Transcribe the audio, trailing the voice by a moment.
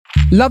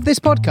Love this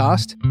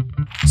podcast?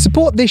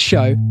 Support this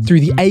show through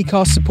the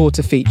Acast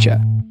supporter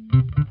feature.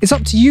 It's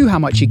up to you how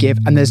much you give,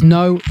 and there's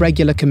no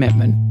regular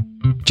commitment.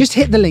 Just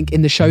hit the link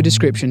in the show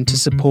description to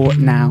support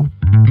now.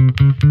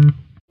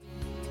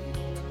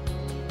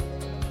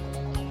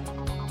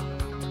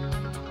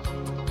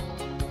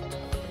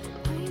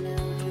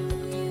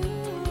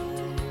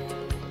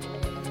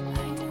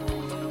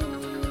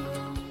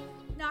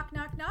 Knock,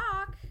 knock,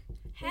 knock.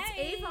 Hey.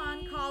 It's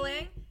Avon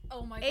calling.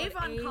 Oh my god,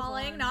 Avon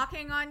calling,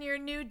 knocking on your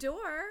new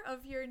door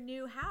of your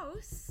new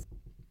house.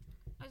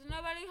 There's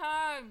nobody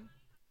home.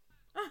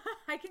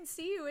 I can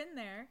see you in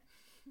there.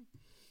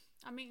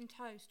 I'm eating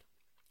toast.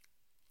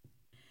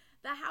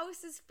 The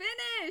house is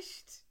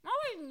finished. No,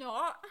 it's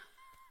not.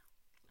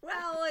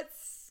 Well,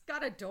 it's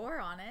got a door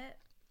on it.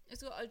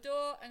 It's got a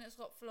door and it's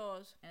got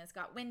floors. And it's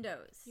got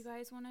windows. You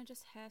guys want to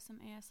just hear some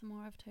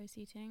ASMR of toast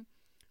eating?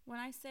 When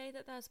I say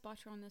that there's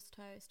butter on this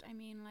toast, I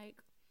mean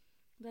like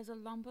there's a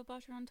lump of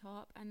butter on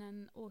top, and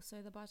then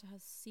also the butter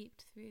has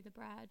seeped through the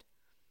bread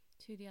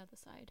to the other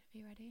side. Are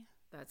you ready?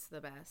 That's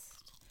the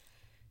best.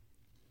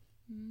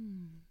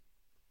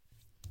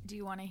 Do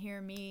you want to hear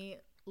me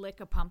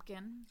lick a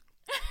pumpkin?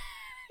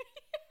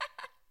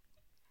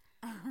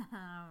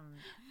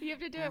 You have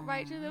to do it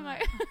right to the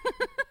mic.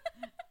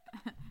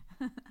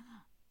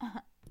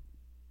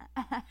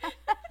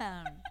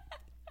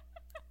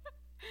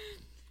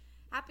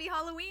 Happy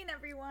Halloween,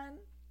 everyone.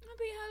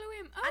 Happy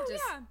Halloween. Oh,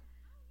 yeah.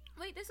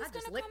 Wait, this is going to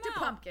come out. I just licked a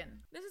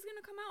pumpkin. This is going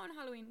to come out on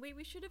Halloween. Wait,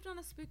 we should have done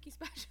a spooky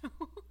special.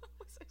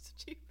 We're so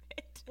stupid.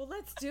 Well,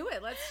 let's do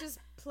it. Let's just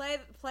play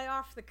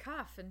off the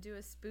cuff and do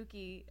a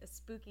spooky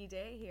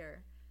day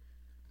here.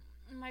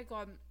 Oh my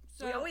god.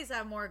 So we always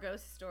have more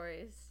ghost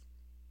stories.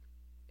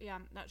 Yeah,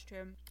 that's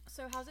true.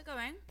 So how's it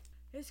going?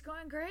 It's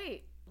going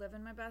great.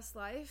 Living my best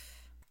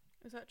life.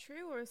 Is that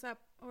true or is that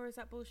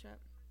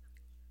bullshit?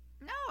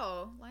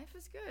 No, life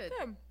is good.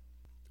 Good.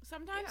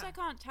 Sometimes I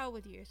can't tell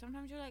with you.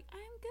 Sometimes you're like, I'm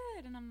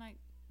good, and I'm like,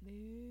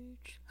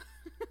 bitch.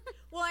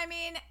 Well, I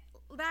mean,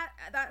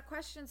 that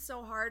question's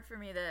so hard for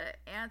me to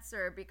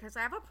answer because I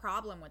have a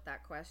problem with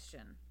that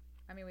question.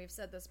 I mean, we've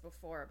said this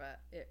before, but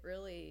it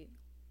really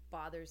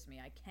bothers me.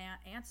 I can't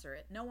answer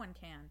it. No one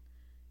can.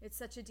 It's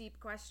such a deep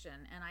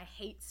question, and I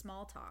hate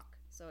small talk.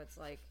 So it's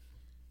like,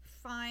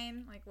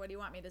 fine, like, what do you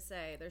want me to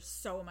say? There's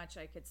so much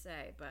I could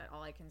say, but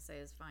all I can say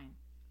is fine.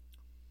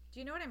 Do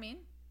you know what I mean?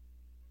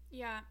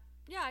 Yeah,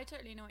 I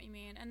totally know what you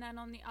mean. And then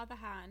on the other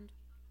hand,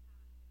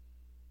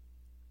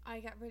 I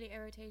get really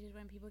irritated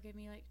when people give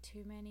me like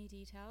too many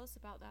details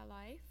about their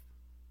life.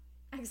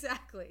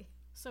 Exactly.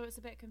 So it's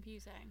a bit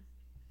confusing.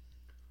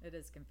 It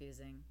is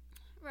confusing.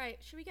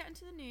 Right, should we get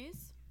into the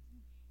news?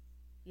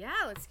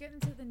 Yeah, let's get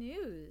into the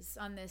news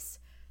on this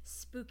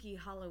spooky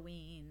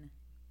Halloween.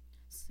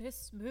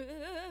 Spooky.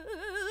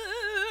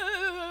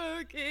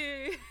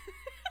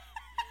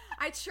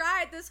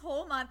 This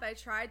whole month I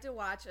tried to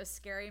watch a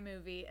scary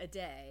movie a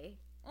day.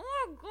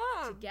 Oh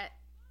god.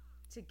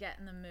 To get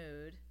in the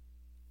mood.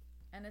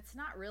 And it's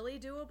not really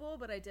doable,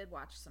 but I did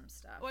watch some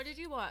stuff. What did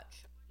you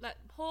watch?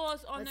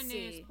 Pause on the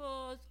news.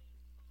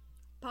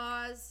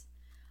 Pause.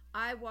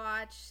 I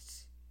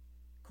watched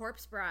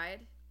Corpse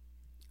Bride.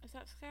 Is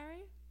that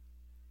scary?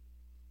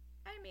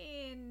 I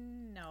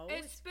mean, no.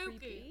 It's spooky.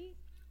 Creepy.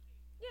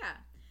 Yeah.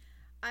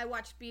 I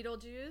watched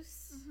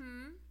Beetlejuice.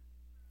 Mm-hmm.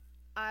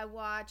 I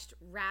watched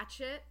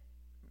Ratchet,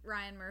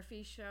 Ryan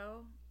Murphy's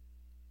show.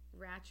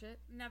 Ratchet.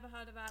 Never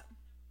heard of that.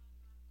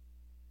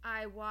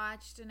 I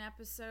watched an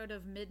episode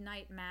of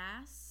Midnight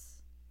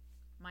Mass.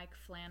 Mike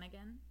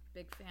Flanagan.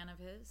 Big fan of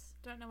his.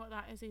 Don't know what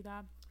that is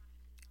either.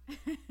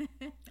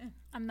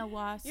 I'm the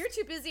worst. You're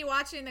too busy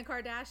watching the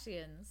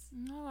Kardashians.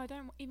 No, I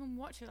don't even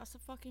watch it. That's the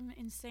fucking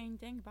insane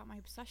thing about my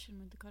obsession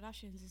with the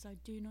Kardashians is I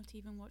do not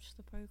even watch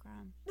the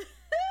program.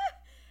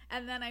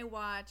 And then I've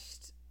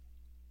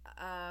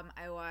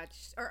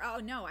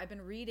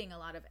been reading a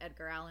lot of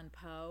Edgar Allan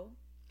Poe.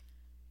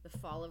 The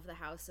Fall of the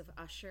House of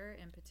Usher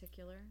in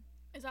particular.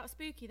 Is that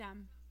spooky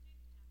then?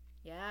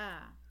 Yeah.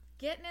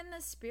 Getting in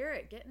the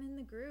spirit, getting in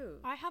the groove.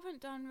 I haven't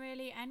done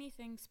really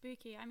anything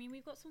spooky. I mean,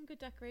 we've got some good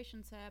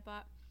decorations here,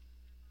 but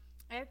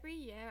every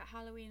year at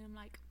Halloween, I'm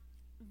like,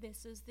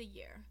 this is the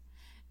year.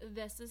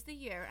 This is the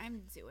year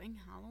I'm doing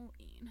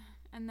Halloween.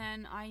 And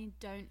then I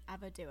don't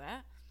ever do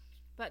it.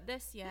 But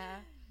this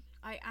year,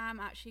 I am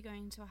actually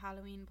going to a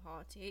Halloween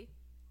party.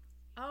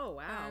 Oh,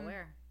 wow.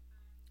 Where?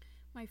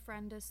 My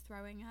friend is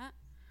throwing it.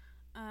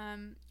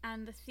 And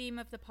the theme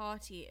of the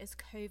party is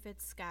COVID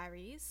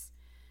scaries.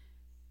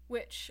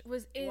 Which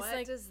is what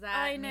like, does that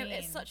I know mean?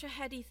 It's such a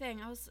heady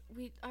thing. I was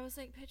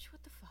like, bitch,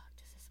 what the fuck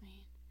does this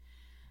mean?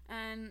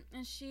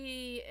 And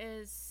she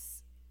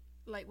is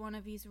like one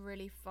of these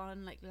really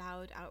fun, like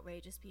loud,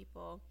 outrageous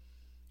people,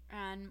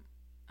 and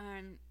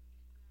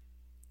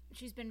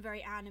she's been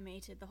very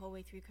animated the whole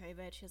way through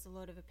COVID. She has a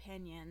lot of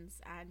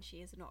opinions, and she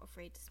is not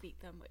afraid to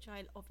speak them, which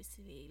I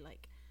obviously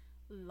like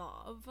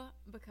love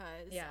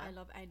because I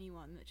love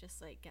anyone that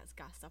just like gets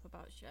gassed up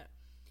about shit.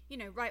 You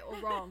know, right or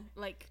wrong,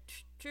 like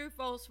true,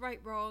 false, right,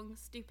 wrong,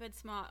 stupid,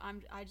 smart.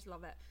 I just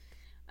love it.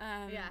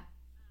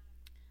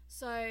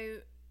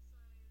 So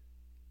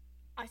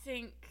I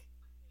think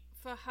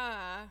for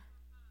her,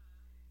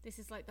 this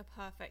is like the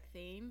perfect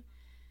theme,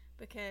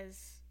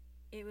 because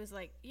it was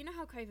like, you know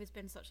how COVID's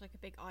been such like a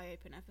big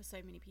eye-opener for so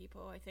many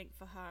people. I think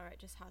for her it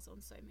just has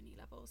on so many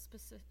levels,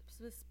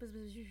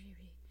 specifically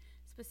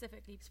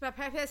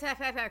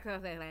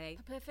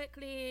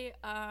perfectly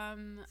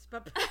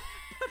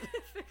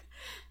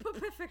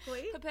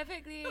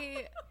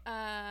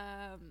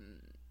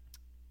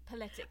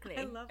politically.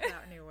 I love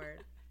that new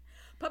word.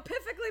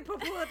 Politically.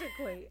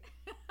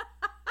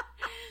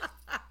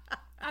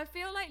 I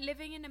feel like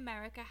living in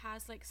America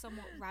has like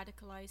somewhat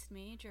radicalized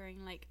me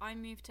during, like, I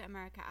moved to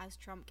America as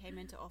Trump came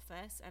into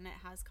office, and it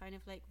has kind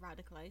of like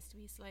radicalized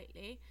me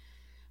slightly.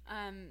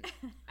 And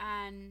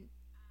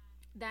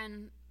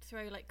then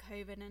throw like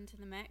COVID into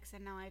the mix,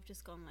 and now I've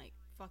just gone like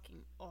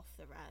fucking off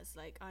the res.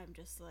 Like, I'm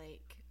just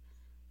like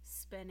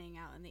spinning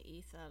out in the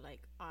ether.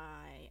 Like,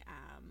 I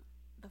am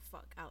the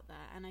fuck out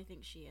there, and I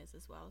think she is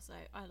as well. So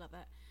I love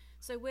it.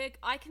 So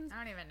I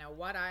don't even know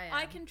what I am.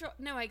 I can drop.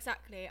 No,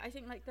 exactly. I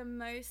think like the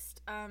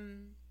most.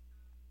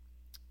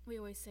 We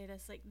always say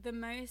this, like the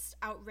most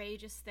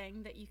outrageous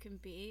thing that you can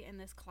be in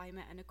this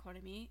climate and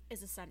economy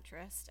is a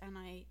centrist, and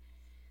I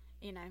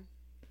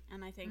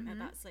think that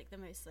that's like the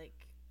most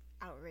like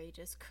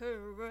outrageous,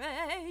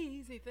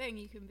 crazy thing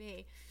you can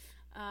be.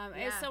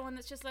 Is someone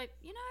that's just like,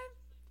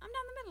 I'm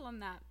down the middle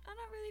on that. I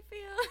don't really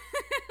feel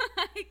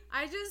like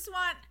I just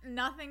want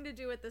nothing to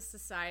do with this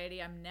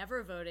society. I'm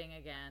never voting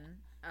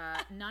again.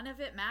 None of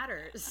it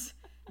matters.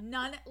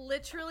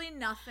 Literally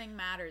nothing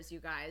matters,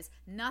 you guys.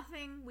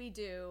 Nothing we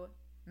do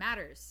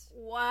matters.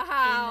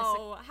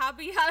 Wow.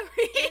 Happy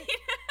Halloween.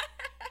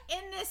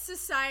 In this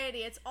society,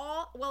 it's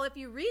all, well, if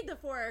you read the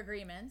 4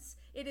 agreements,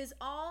 it is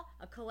all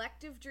a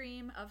collective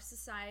dream of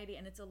society,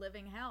 and it's a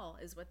living hell,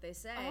 is what they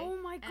say. Oh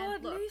my God,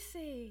 and look,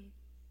 Lucy.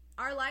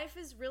 Our life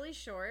is really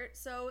short,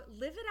 so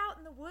live it out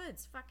in the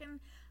woods. Fucking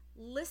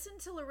listen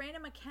to Lorena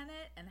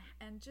McKennett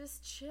and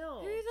just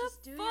chill. Who the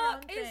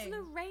fuck is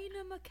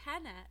Lorena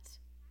McKennett?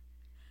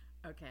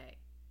 Okay,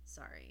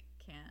 sorry.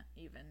 Can't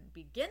even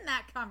begin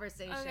that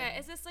conversation. Okay,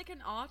 is this like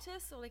an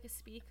artist or like a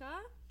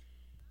speaker?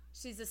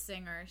 She's a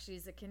singer.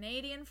 She's a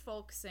Canadian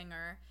folk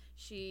singer.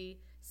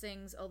 She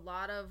sings a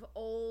lot of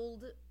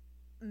old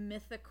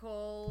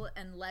mythical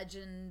and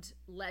legend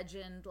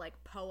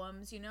like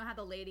poems. You know how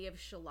the Lady of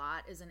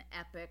Shalott is an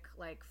epic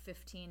like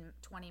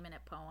 15-20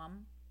 minute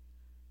poem?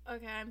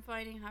 Okay, I'm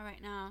finding her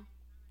right now.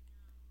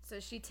 So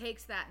she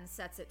takes that and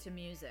sets it to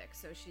music.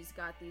 So she's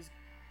got these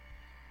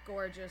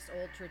gorgeous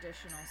old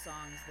traditional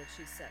songs that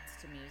she sets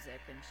to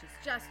music, and she's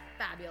just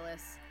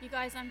fabulous. You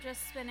guys, I'm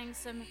just spinning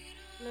some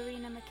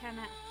Lorena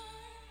McKennett.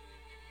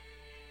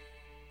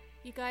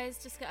 You guys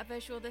just get a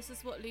visual. This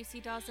is what Lucy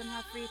does in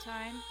her free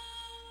time.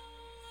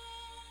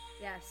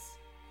 Yes.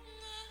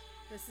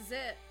 This is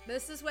it.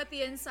 This is what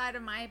the inside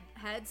of my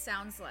head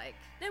sounds like.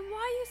 Then why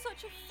are you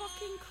such a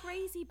fucking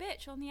crazy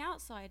bitch on the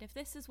outside if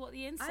this is what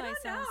the inside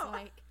sounds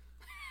like?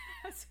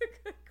 That's a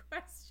good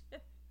question.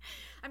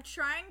 I'm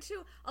trying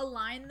to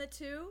align the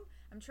two.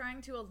 I'm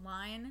trying to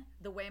align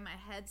the way my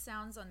head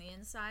sounds on the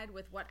inside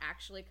with what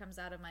actually comes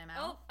out of my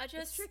mouth. Oh,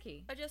 it's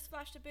tricky. I just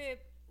flashed a boob.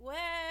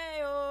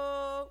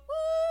 Way-oh.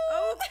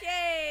 Woo!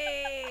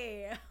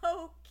 Okay.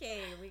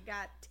 Okay. We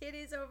got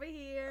titties over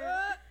here.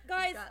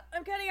 Guys,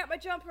 I'm getting out my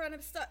jumper and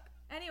I'm stuck.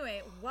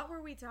 Anyway, what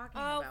were we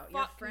talking about?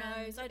 Your friend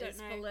knows. I don't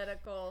know.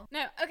 Political.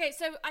 No, okay,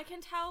 so I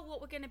can tell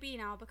what we're going to be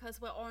now because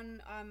we're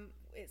on,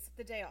 it's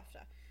the day after.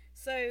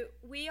 So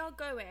we are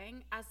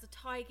going as the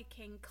Tiger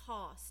King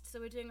cast. So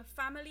we're doing a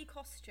family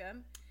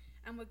costume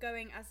and we're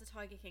going as the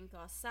Tiger King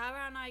cast.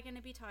 Sarah and I are going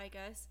to be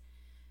tigers.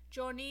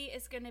 Johnny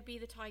is going to be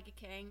the Tiger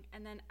King.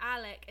 And then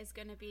Alec is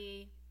going to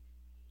be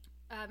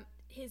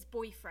his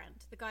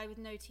boyfriend, the guy with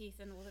no teeth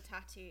and all the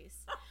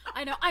tattoos.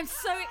 I know, I'm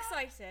so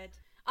excited.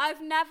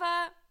 I've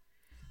never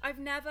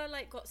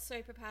like got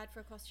so prepared for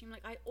a costume.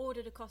 Like, I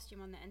ordered a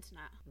costume on the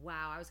internet.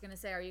 Wow, I was gonna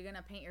say, are you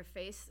gonna paint your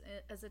face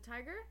as a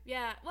tiger?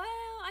 Yeah, well,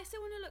 I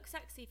still want to look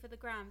sexy for the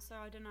gram, so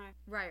I don't know.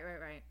 Right.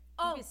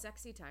 Oh, you be a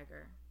sexy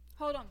tiger.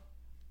 Hold on,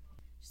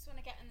 just want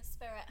to get in the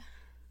spirit.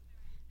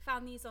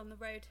 Found these on the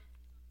road.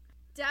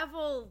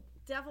 Devil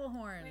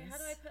horns. Wait, how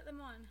do I put them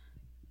on?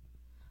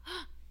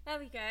 There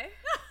we go.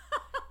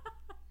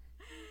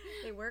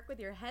 They work with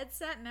your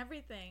headset and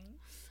everything.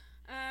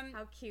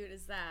 How cute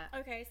is that?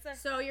 Okay,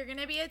 so you're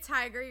gonna be a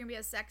tiger. You're gonna be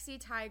a sexy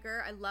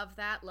tiger. I love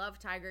that. Love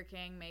Tiger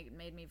King.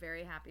 Made me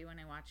very happy when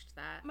I watched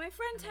that. My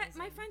friend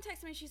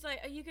texted me. She's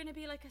like, "Are you gonna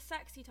be like a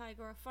sexy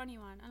tiger or a funny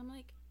one?" And I'm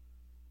like,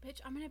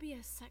 "Bitch, I'm gonna be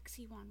a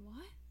sexy one."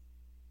 What?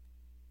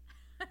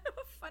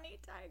 A funny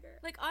tiger.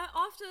 Like,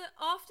 after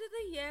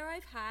the year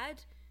I've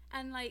had,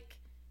 and like,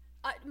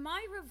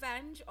 my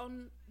revenge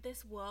on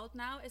this world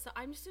now is that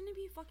I'm just gonna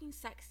be fucking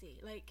sexy.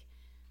 Like,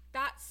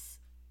 that's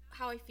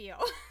how I feel.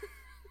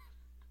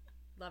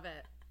 Love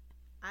it.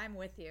 I'm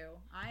with you.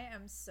 I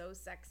am so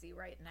sexy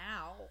right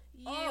now.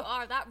 You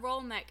are. That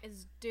roll neck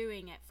is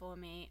doing it for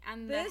me.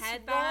 And this the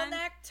headband.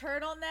 Roll neck,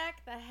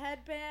 turtleneck, the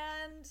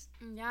headband.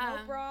 Yeah.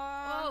 No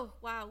bra. Oh,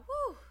 wow.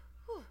 Woo.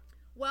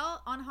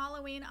 Well, on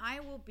Halloween, I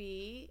will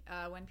be,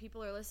 when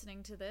people are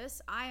listening to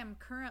this, I am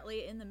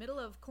currently in the middle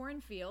of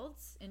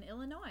cornfields in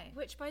Illinois.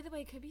 Which, by the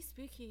way, could be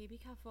spooky. Be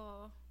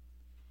careful.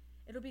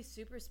 It'll be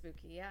super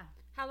spooky, yeah.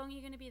 How long are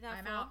you going to be there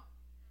I'm for? out.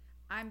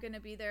 I'm going to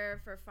be there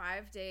for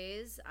 5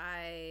 days.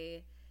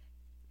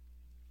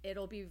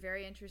 It'll be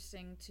very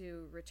interesting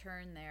to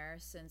return there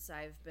since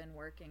I've been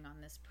working on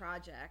this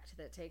project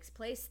that takes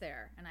place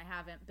there, and I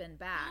haven't been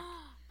back.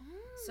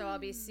 So I'll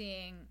be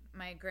seeing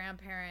my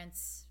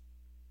grandparents'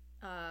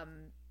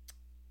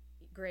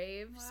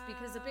 graves,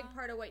 because a big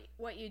part of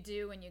what you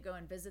do when you go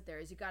and visit there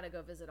is you got to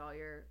go visit all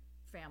your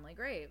family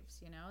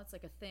graves. You know, it's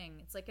like a thing.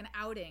 It's like an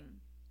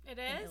outing. It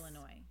is? In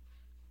Illinois.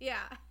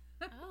 Yeah.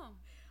 Oh.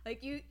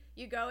 Like you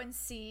go and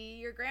see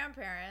your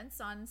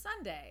grandparents on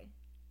Sunday.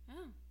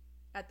 Oh.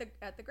 At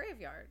the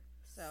graveyard.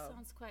 So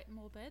sounds quite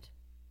morbid.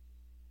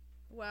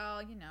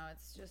 Well, you know,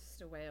 it's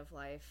just a way of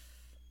life.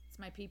 It's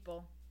my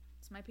people.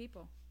 It's my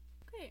people.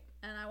 Great.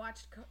 And I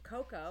watched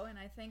Coco, and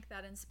I think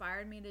that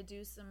inspired me to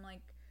do some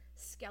like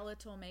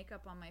skeletal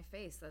makeup on my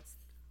face.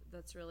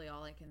 That's really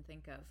all I can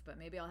think of. But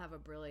maybe I'll have a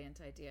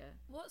brilliant idea.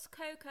 What's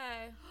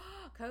Coco?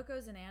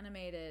 Coco's an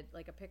animated,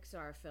 like a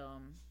Pixar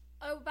film.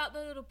 Oh, about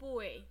the little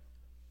boy.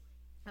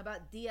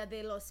 About Dia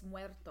de los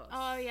Muertos.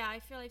 Oh yeah, I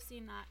feel I've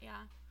seen that.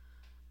 Yeah.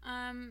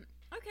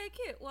 Okay,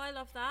 cute. Well, I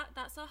love that.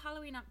 That's our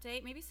Halloween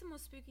update. Maybe some more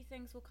spooky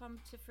things will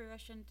come to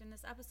fruition in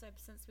this episode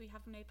since we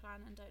have no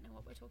plan and don't know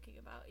what we're talking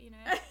about, you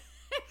know?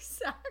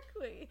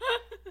 Exactly.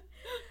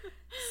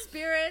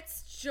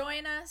 Spirits,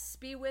 join us,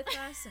 be with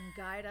us, and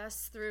guide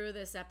us through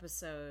this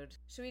episode.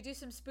 Should we do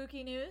some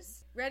spooky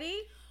news?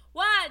 Ready?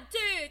 1, 2,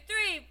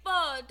 3, 4.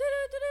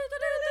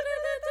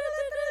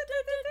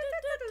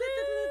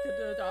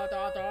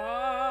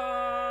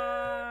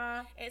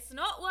 It's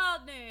not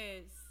world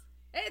news.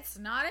 It's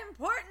not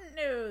important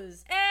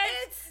news.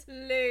 It's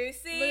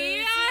Lucy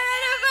and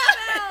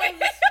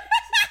Annabelle.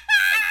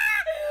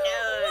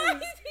 Annabelle. Why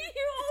do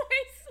you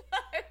always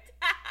slow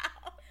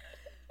down?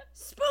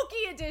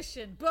 Spooky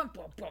edition. Bum,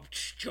 bum, bum.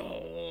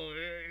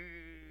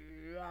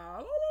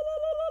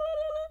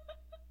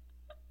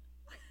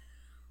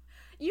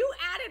 You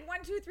added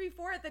 1, 2, 3,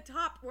 4 at the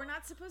top. We're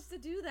not supposed to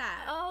do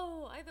that.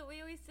 Oh, I thought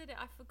we always did it.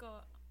 I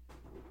forgot.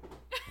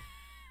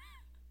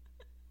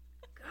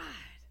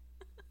 God.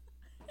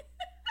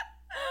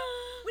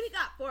 What do you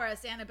got for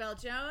us, Annabelle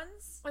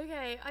Jones?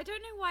 Okay, I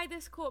don't know why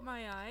this caught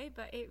my eye,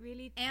 but it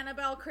really...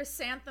 Annabelle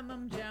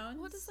Chrysanthemum Jones.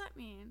 What does that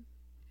mean?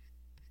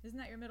 Isn't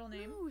that your middle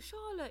name? Oh,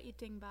 Charlotte, you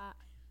dingbat.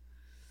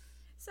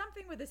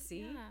 Something with a C.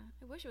 Yeah,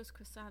 I wish it was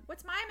Chrysanth.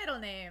 What's my middle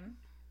name?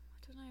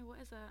 I don't know, what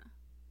is it?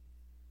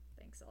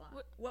 Thanks a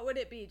lot. What would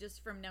it be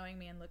just from knowing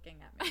me and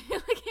looking at I me?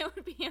 feel like it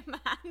would be a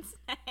man's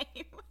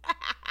name.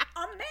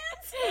 A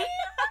man's name?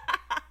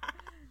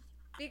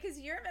 Because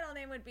your middle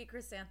name would be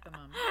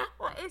Chrysanthemum.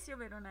 What is your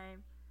middle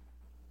name?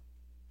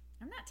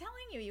 I'm not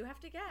telling you. You have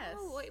to guess.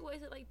 Oh, what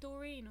is it, like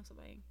Doreen or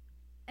something?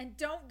 And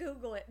don't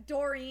Google it.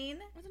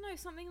 Doreen. I don't know,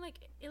 something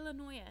like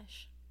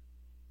Illinois-ish.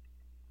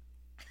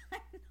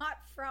 I'm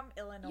not from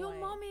Illinois. Your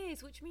mom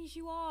is, which means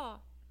you are.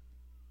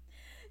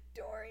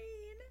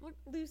 Doreen. What?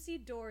 Lucy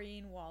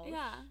Doreen Walsh.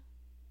 Yeah.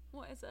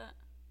 What is it?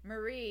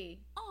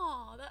 Marie.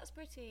 Oh, that's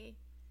pretty.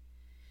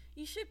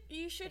 You should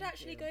Thank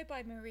actually you. go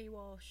by Marie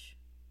Walsh.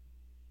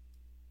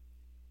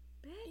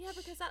 Bitch. Yeah,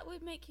 because that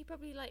would make you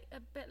probably like a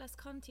bit less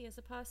cunty as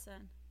a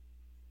person.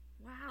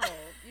 Wow.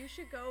 You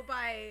should go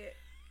by...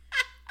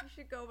 You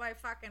should go by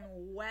fucking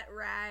Wet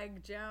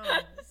Rag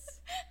Jones.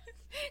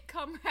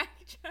 Comrade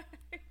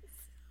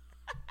Jones.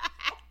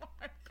 Oh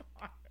my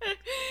God.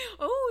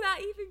 Oh, that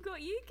even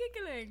got you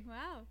giggling.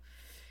 Wow.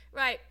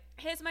 Right,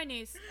 here's my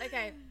news.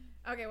 Okay.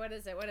 Okay, what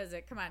is it? What is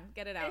it? Come on,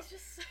 get it out. It's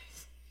just so...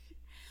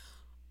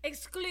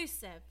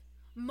 Exclusive.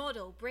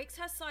 Model breaks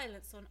her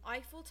silence on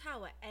Eiffel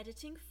Tower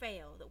editing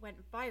fail that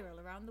went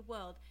viral around the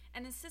world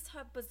and insists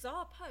her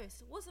bizarre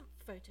post wasn't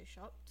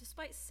photoshopped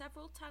despite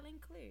several telling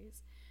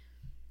clues.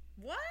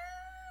 What?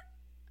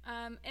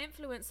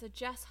 Influencer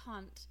Jess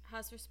Hunt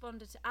has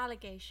responded to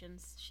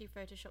allegations she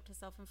photoshopped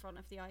herself in front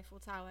of the Eiffel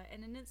Tower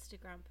in an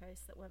Instagram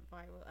post that went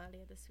viral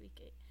earlier this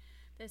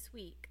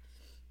week.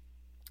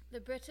 The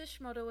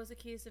British model was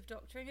accused of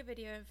doctoring a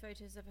video and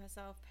photos of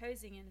herself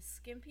posing in a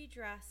skimpy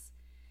dress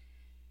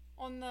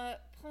on the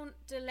Pont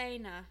de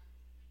l'Aina,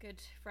 good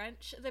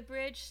French, the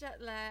bridge that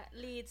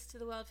leads to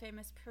the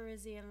world-famous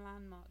Parisian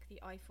landmark,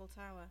 the Eiffel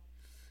Tower.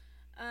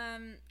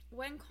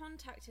 When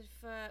contacted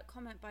for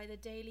comment by the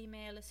Daily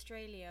Mail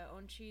Australia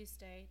on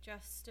Tuesday,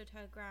 Jess stood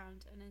her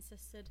ground and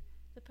insisted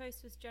the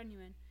post was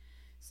genuine.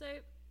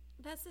 So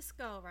there's this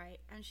girl, right?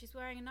 And she's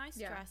wearing a nice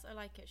dress. I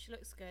like it. She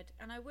looks good.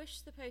 And I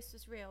wish the post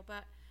was real,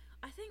 but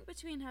I think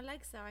between her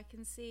legs there I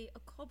can see a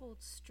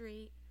cobbled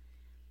street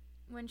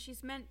when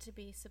she's meant to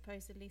be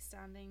supposedly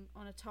standing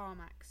on a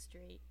tarmac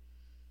street.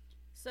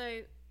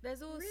 So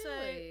there's also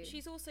Really?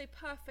 she's also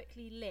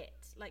perfectly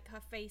lit, like her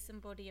face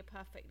and body are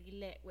perfectly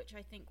lit, which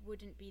I think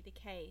wouldn't be the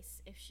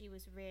case if she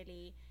was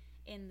really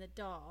in the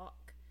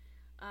dark.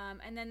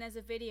 And then there's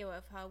a video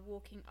of her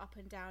walking up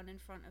and down in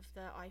front of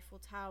the Eiffel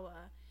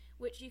Tower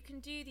which you can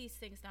do these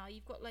things now.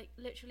 You've got like,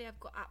 literally I've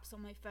got apps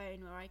on my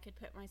phone where I could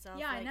put myself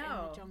Yeah, I like in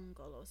know. the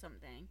jungle or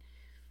something.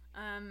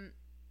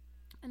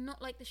 And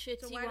not like the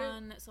shitty why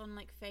one that's on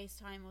like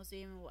FaceTime or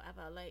Zoom or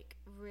whatever, like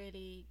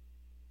really,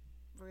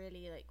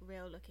 really like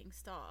real looking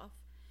stuff.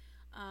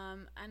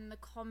 And the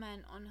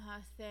comment on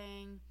her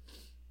thing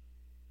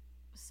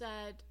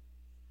said,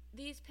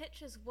 these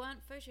pictures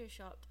weren't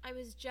photoshopped. I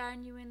was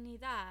genuinely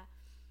there.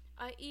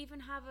 I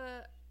even have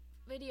a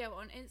video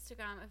on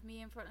Instagram of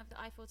me in front of the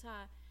Eiffel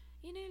Tower.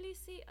 You know,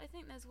 Lucy, I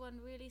think there's one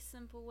really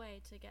simple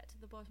way to get to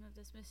the bottom of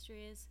this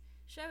mystery is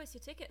show us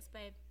your tickets,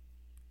 babe.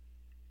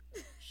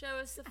 Show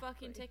us the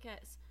fucking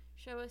tickets.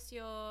 Show us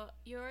your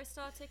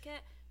Eurostar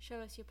ticket. Show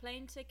us your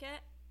plane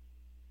ticket.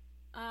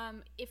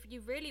 If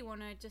you really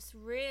want to just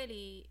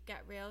really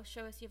get real,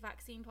 show us your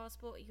vaccine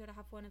passport. You gotta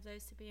have one of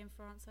those to be in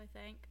France, I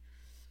think.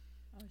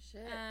 Oh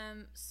shit.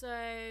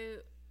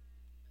 So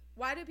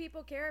Why do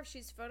people care if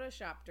she's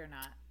photoshopped or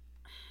not?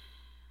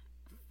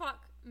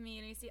 fuck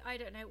me, Lucy. I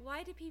don't know.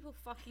 Why do people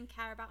fucking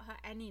care about her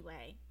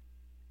anyway?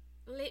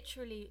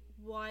 Literally,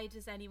 why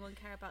does anyone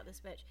care about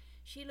this bitch?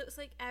 She looks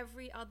like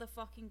every other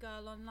fucking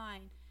girl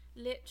online.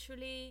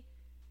 Literally,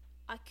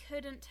 I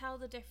couldn't tell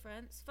the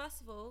difference.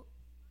 First of all,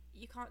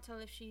 you can't tell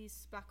if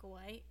she's black or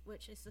white,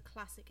 which is the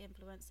classic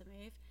influencer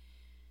move.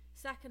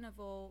 Second of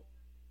all,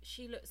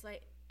 she looks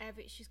like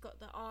she's got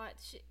the art.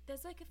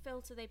 There's like a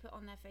filter they put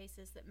on their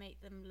faces that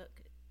make them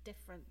look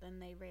different than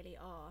they really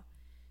are.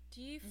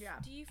 Do you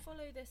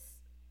follow this?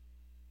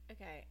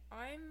 Okay,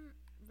 I'm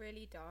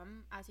really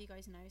dumb, as you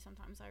guys know.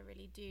 Sometimes I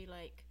really do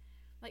like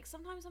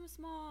sometimes I'm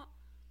smart,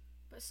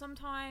 but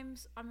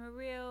sometimes I'm a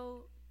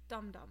real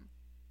dum.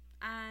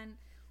 And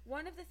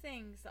one of the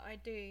things that I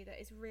do that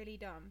is really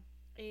dumb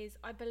is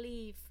I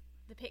believe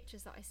the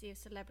pictures that I see of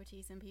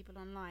celebrities and people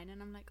online,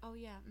 and I'm like, oh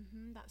yeah,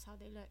 that's how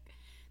they look.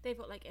 They've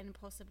got like an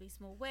impossibly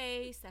small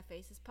waist, their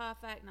face is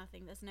perfect,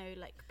 nothing, there's no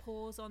like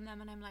pores on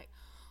them, and I'm like,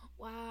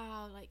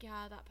 wow, like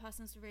yeah, that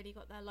person's really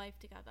got their life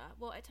together.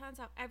 Well, it turns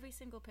out every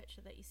single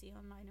picture that you see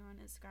online or on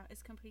Instagram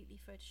is completely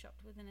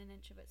photoshopped within an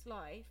inch of its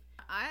life.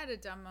 I had a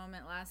dumb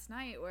moment last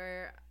night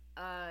where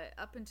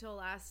up until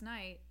last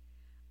night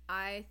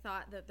I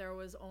thought that there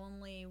was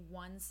only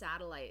one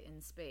satellite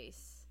in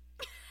space.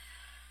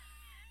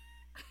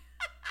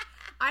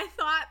 I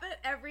thought that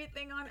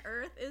everything on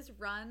Earth is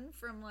run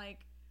from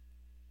like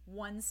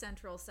one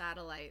central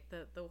satellite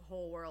that the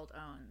whole world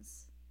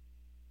owns.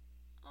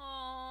 Oh.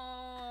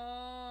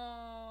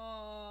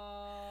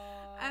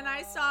 And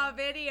I saw a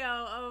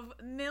video of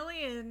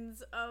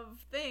millions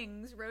of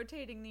things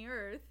rotating the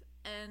Earth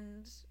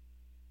and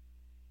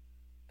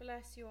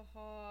Bless your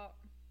heart.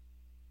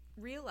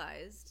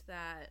 realized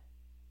that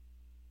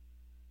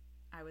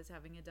I was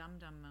having a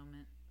dum-dum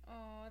moment.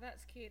 Oh,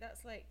 that's cute.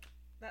 That's the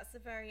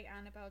very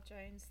Annabelle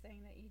Jones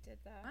thing that you did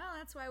there. Well,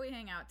 that's why we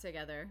hang out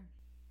together.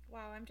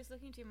 Wow, I'm just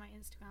looking through my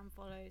Instagram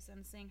follows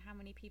and seeing how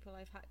many people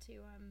I've had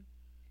to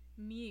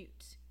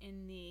mute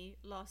in the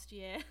last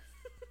year.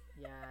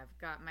 Yeah, I've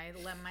got my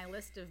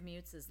list of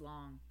mutes is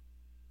long.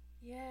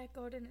 Yeah,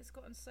 God, and it's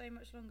gotten so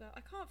much longer.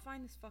 I can't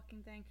find this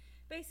fucking thing.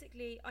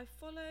 Basically, I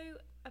follow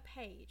a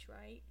page,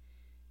 right,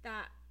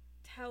 that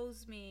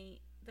shows me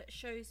the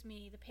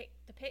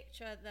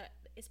picture that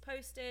is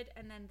posted,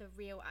 and then the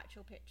real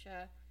actual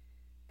picture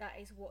that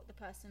is what the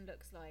person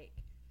looks like.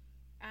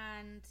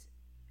 And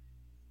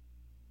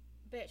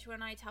bitch,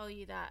 when I tell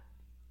you that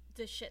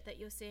the shit that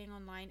you're seeing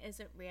online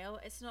isn't real,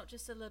 it's not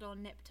just a little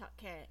nip tuck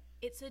here.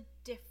 It's a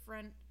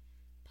different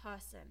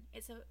person.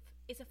 It's a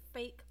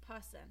fake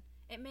person.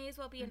 It may as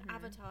well be an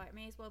avatar. It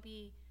may as well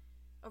be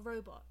a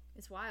robot.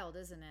 It's wild,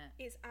 isn't it?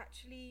 It's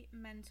actually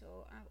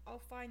mental. I'll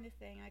find the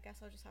thing. I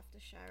guess I'll just have to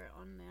share it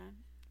on the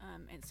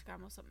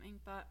Instagram or something.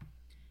 But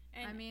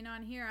I mean,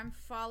 on here I'm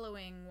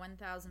following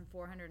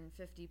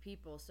 1,450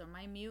 people, so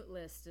my mute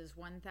list is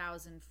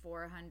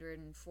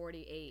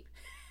 1,448.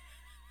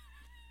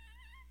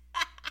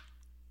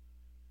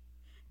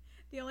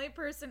 The only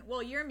person,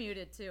 well, you're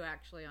muted too,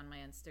 actually, on my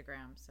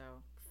Instagram.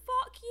 So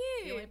fuck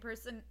you. The only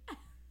person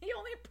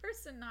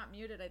not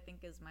muted, I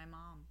think, is my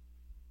mom.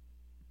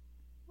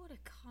 What a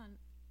cunt.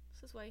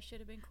 This is why you should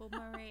have been called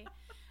Marie.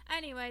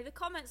 Anyway, the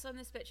comments on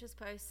this bitch's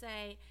post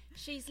say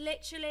she's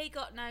literally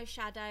got no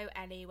shadow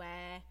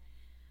anywhere.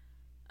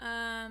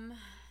 And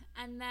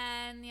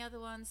then the other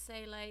ones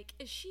say like,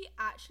 is she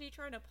actually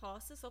trying to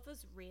pass this off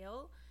as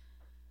real?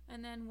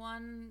 And then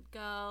one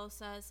girl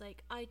says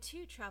like, I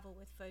too travel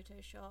with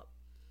Photoshop.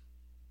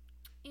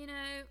 You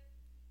know,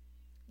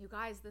 you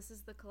guys, this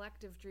is the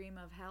collective dream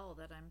of hell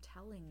that I'm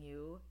telling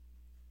you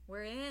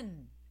we're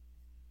in.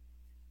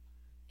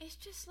 It's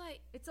just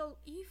like,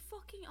 you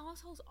fucking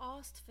assholes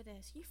asked for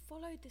this. You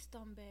followed this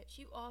dumb bitch.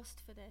 You asked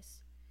for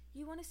this.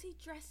 You want to see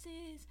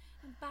dresses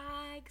and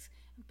bags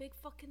and big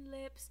fucking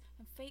lips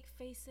and fake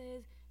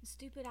faces and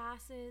stupid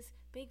asses,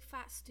 big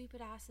fat stupid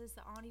asses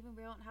that aren't even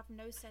real and have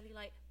no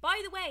cellulite. By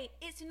the way,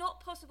 it's not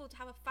possible to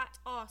have a fat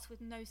ass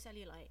with no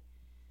cellulite.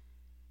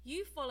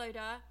 You followed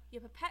her,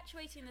 you're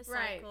perpetuating the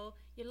cycle,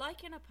 You're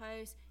liking a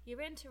post,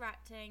 you're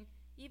interacting,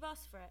 You've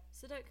asked for it,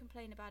 so don't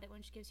complain about it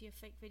when she gives you a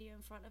fake video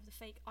in front of the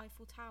fake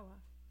Eiffel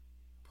Tower.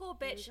 Poor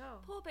bitch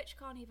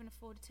can't even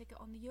afford a ticket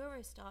on the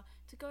Eurostar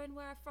to go and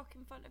wear a frock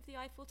in front of the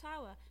Eiffel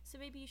Tower, so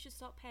maybe you should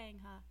stop paying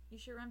her. You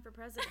should run for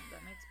president.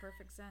 That makes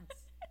perfect sense.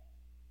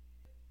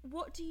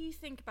 What do you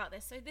think about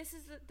this? So this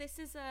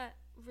is a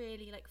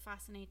really like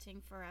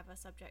fascinating forever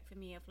subject for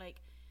me, of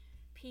like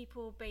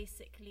people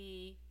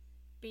basically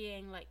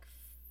being like,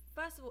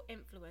 first of all,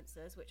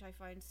 influencers, which I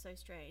find so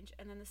strange,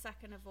 and then the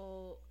second of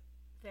all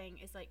thing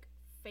is like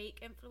fake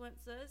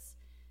influencers.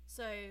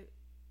 So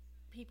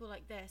people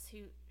like this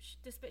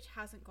this bitch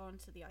hasn't gone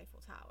to the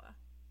Eiffel Tower.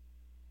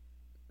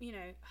 You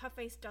know, her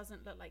face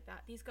doesn't look like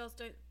that. These girls'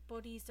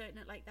 bodies don't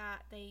look like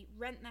that. They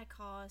rent their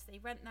cars, they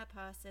rent their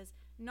purses.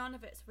 None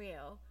of it's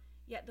real.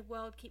 Yet the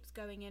world keeps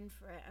going in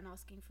for it and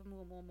asking for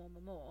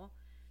more.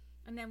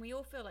 And then we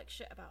all feel like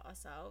shit about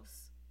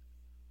ourselves.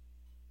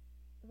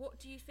 What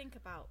do you think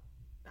about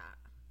that?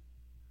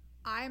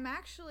 I'm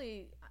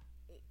actually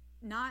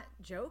not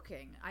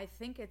joking. I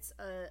think it's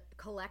a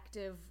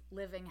collective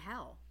living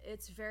hell.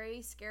 It's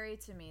very scary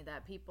to me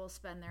that people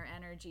spend their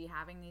energy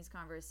having these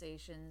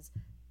conversations,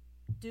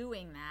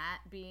 doing that,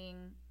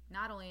 being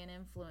not only an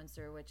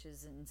influencer, which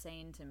is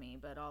insane to me,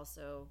 but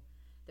also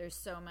there's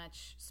so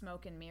much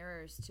smoke and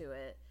mirrors to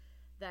it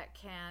that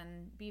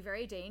can be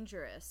very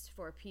dangerous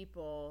for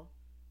people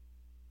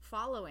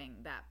following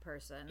that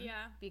person.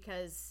 Yeah.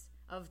 Because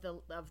of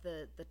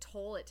the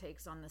toll it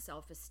takes on the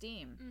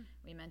self-esteem.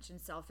 We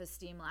mentioned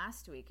self-esteem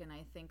last week, and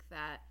I think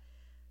that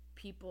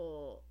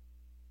people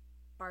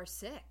are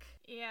sick.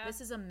 Yeah.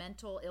 This is a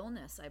mental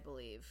illness, I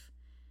believe,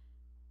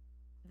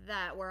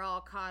 that we're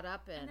all caught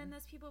up in. And then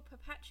there's people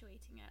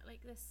perpetuating it,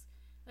 like this,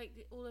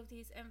 like all of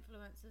these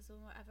influencers or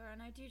whatever. And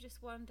I do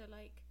just wonder,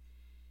 like,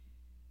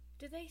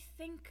 do they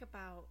think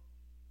about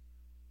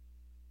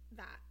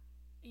that?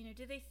 You know,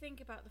 do they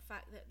think about the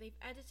fact that they've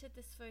edited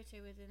this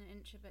photo within an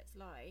inch of its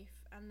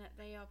life, and that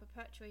they are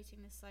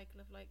perpetuating this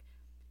cycle of like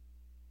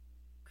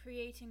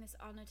creating this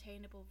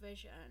unattainable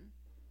vision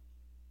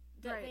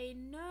that they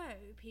know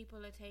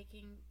people are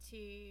taking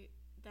to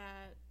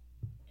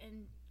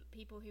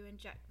people who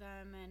inject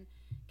them and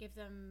give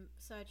them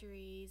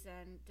surgeries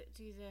and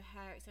do the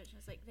hair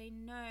extensions? Like, they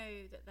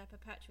know that they're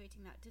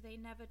perpetuating that. Do they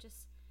never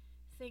just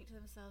think to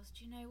themselves,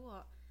 do you know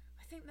what?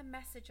 I think the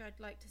message I'd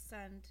like to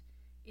send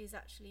is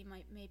actually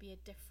maybe a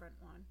different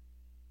one.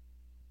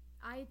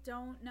 I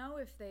don't know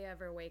if they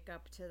ever wake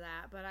up to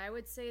that, but I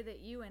would say that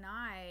you and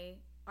I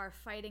are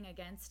fighting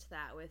against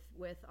that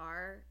with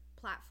our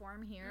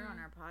platform here on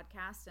our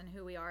podcast and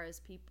who we are as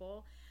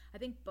people. I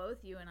think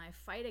both you and I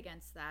fight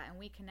against that, and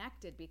we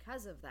connected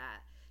because of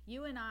that.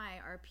 You and I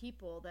are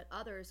people that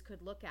others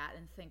could look at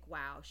and think,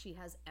 wow, she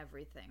has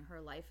everything.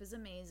 Her life is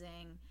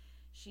amazing.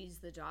 She's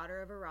the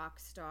daughter of a rock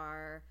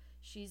star.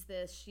 She's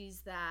this,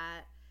 she's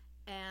that.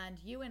 And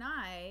you and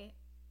I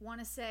want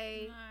to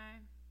say, No.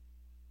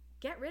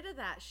 Get rid of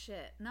that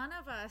shit. None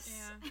of us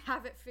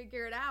have it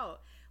figured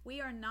out.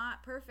 We are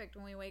not perfect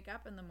when we wake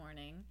up in the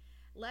morning.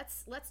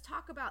 Let's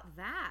talk about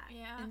that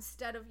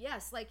instead of,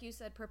 yes, like you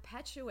said,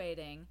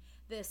 perpetuating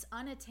this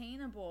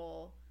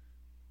unattainable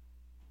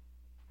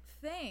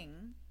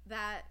thing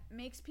that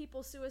makes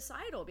people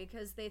suicidal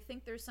because they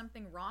think there's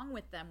something wrong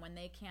with them when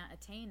they can't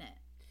attain it.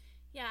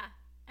 Yeah,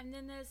 and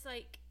then there's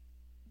like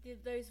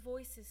those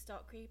voices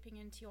start creeping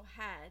into your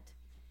head,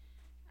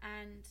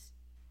 and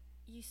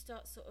you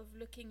start sort of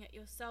looking at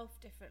yourself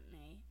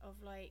differently,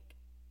 of like,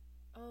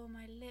 oh,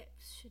 my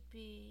lips should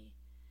be...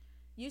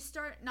 You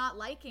start not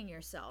liking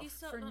yourself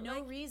for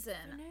no reason.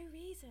 For no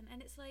reason.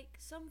 And it's like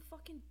some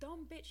fucking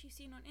dumb bitch you've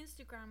seen on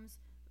Instagram's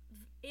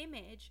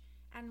image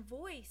and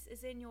voice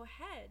is in your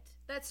head.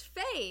 That's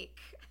fake.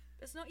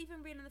 That's not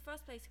even real in the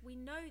first place. We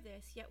know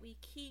this, yet we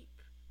keep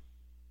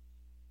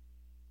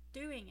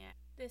doing it.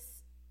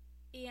 This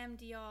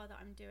EMDR that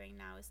I'm doing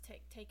now is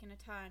taken a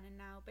turn, and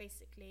now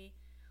basically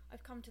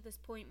I've come to this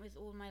point with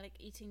all my like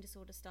eating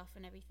disorder stuff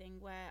and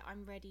everything where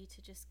I'm ready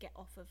to just get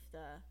off of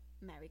the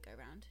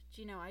merry-go-round.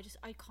 Do you know,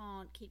 I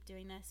can't keep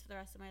doing this for the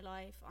rest of my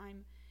life.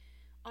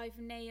 I've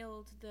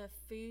nailed the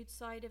food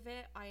side of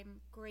it.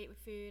 I'm great with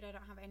food. I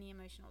don't have any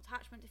emotional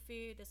attachment to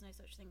food. There's no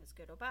such thing as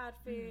good or bad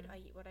food. I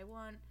eat what I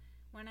want,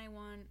 when I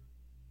want.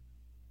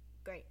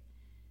 Great.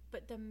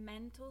 But the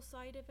mental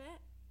side of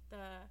it,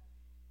 the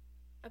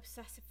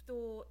obsessive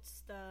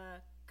thoughts,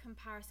 the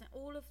comparison,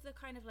 all of the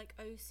kind of like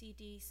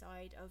OCD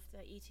side of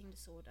the eating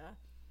disorder,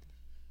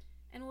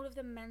 and all of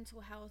the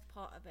mental health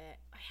part of it,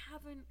 I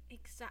haven't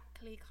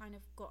exactly kind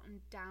of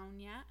gotten down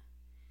yet.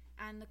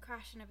 And the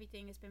crash and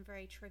everything has been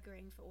very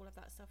triggering for all of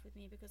that stuff with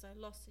me, because I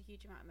lost a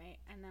huge amount of weight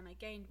and then I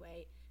gained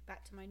weight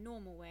back to my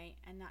normal weight,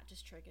 and that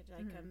just triggered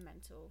like a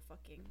mental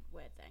fucking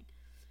weird thing.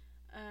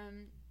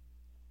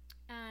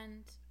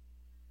 And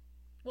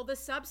well, the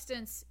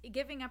substance,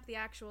 giving up the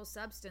actual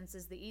substance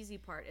is the easy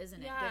part,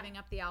 isn't it? Yeah. Giving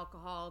up the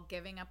alcohol,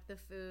 giving up the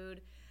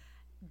food.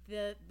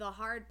 the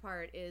hard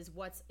part is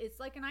it's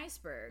like an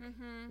iceberg.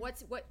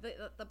 What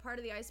the part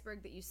of the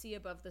iceberg that you see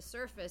above the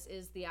surface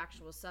is the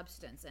actual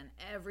substance, and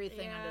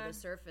everything under the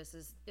surface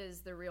is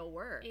the real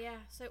work. Yeah.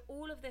 So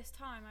all of this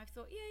time I've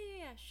thought,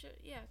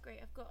 great,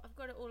 I've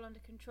got it all under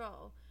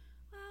control.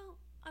 Well,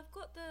 I've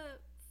got the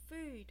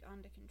food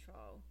under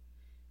control.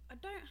 I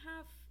don't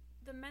have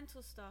the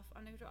mental stuff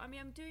under control. I mean,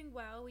 I'm doing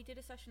well. We did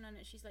a session on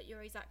it. She's like,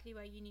 you're exactly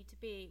where you need to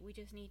be. We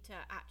just need to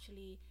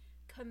actually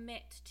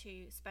commit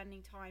to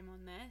spending time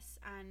on this.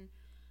 And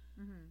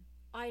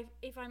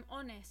if I'm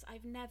honest,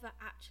 I've never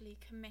actually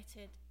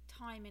committed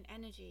time and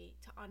energy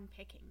to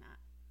unpicking that.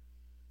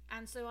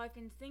 And so I've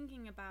been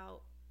thinking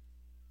about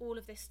all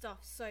of this stuff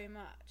so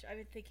much. I've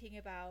been thinking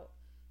about,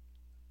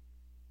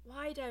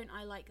 why don't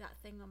I like that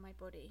thing on my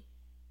body?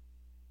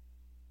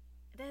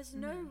 There's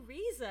no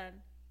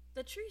reason.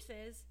 The truth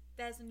is,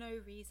 there's no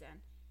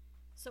reason.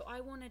 So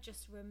I want to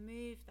just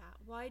remove that.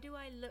 Why do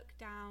I look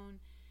down,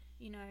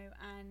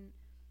 and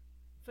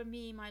for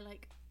me, my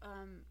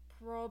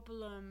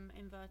problem,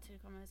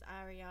 inverted commas,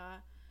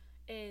 area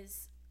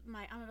is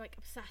I'm like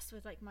obsessed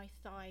with like my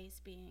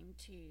thighs being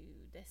to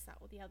this, that,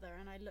 or the other.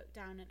 And I look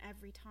down, and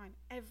every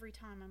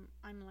time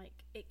I'm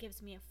like, it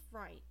gives me a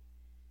fright.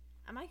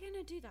 Am I going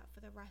to do that for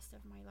the rest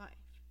of my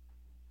life?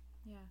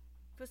 Yeah.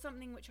 For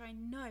something which I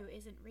know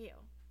isn't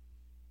real.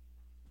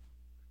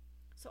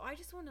 So I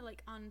just want to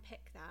like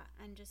unpick that,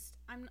 and just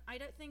I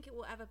don't think it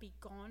will ever be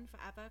gone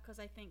forever, because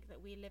I think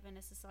that we live in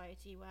a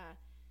society where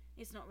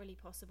it's not really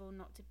possible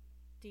not to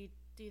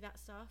do that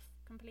stuff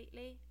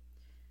completely.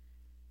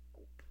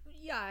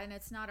 Yeah, and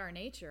it's not our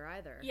nature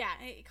either. Yeah,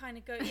 it kind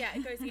of goes. Yeah,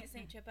 it goes against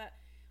nature. But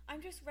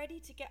I'm just ready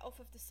to get off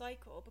of the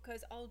cycle,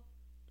 because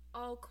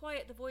I'll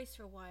quiet the voice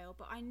for a while,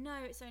 but I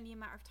know it's only a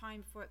matter of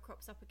time before it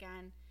crops up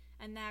again,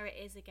 and there it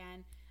is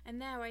again,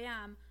 and there I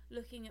am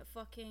looking at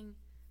fucking,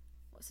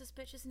 what's this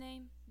bitch's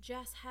name?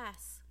 Jess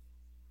Hess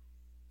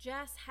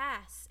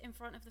in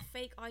front of the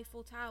fake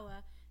Eiffel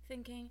Tower,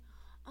 thinking,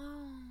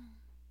 oh,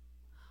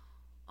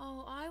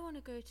 I want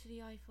to go to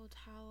the Eiffel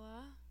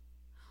Tower.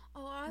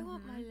 Oh, I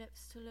want my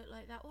lips to look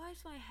like that. Why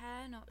is my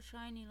hair not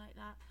shiny like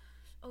that?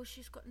 Oh,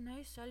 she's got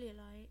no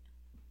cellulite.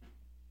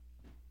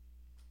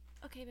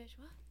 Okay, bitch,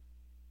 what?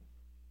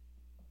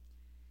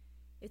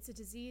 It's a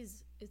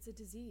disease.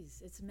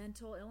 It's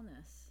mental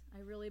illness. I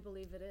really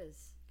believe it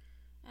is.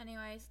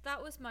 Anyways,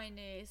 that was my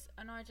news,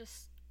 and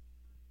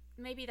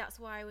maybe that's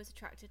why I was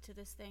attracted to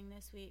this thing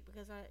this week,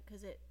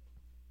 because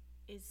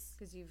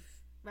you've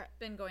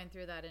been going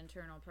through that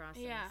internal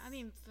process. Yeah, I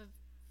mean, for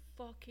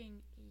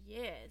fucking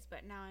years,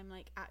 but now I'm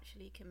like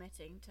actually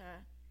committing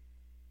to.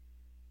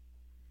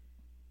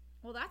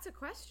 Well, that's a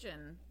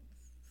question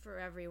for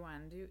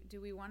everyone.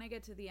 Do we want to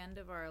get to the end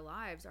of our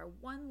lives, our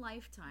one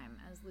lifetime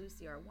as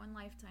Lucy, our one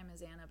lifetime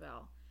as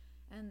Annabelle,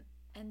 and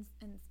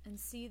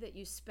see that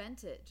you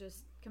spent it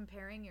just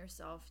comparing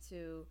yourself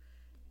to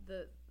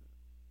the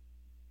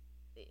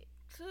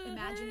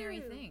imaginary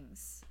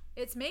things?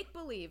 It's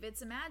make-believe,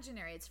 it's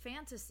imaginary, it's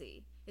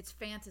fantasy.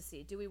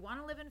 Do we want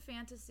to live in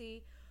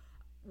fantasy?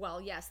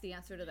 Well, yes, the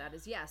answer to that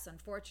is yes.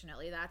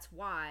 Unfortunately, that's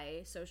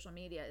why social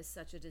media is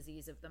such a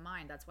disease of the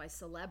mind. That's why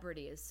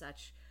celebrity is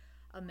such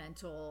a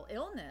mental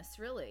illness,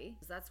 really.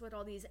 That's what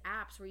all these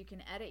apps where you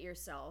can edit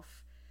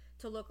yourself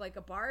to look like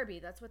a Barbie,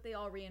 that's what they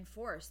all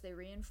reinforce. They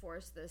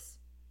reinforce this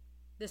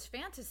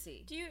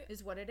fantasy.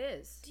 Is what it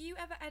is. Do you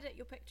ever edit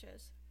your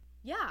pictures?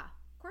 Yeah,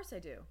 of course I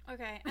do.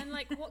 Okay, and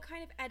like what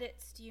kind of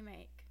edits do you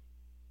make?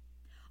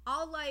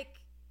 I'll like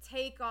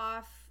take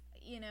off,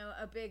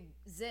 a big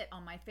zit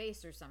on my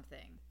face or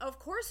something. Of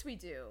course we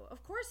do.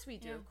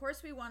 Yeah. Of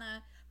course we want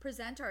to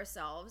present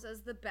ourselves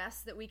as the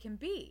best that we can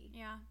be.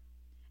 Yeah.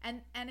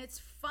 And it's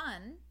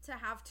fun to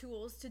have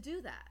tools to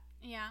do that.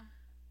 Yeah.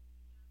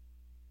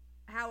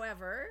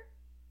 However,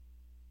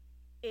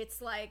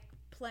 it's like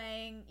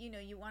playing,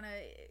 you want to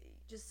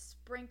just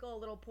sprinkle a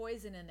little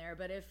poison in there,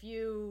 but if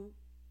you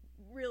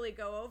really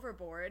go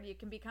overboard, you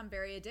can become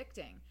very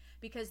addicting,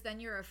 because then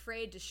you're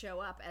afraid to show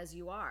up as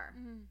you are.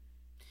 Mm-hmm.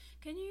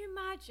 Can you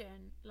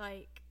imagine,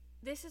 like,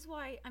 this is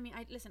why, I mean,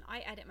 I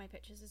edit my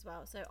pictures as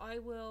well, so I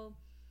will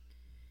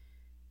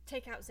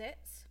take out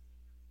zits.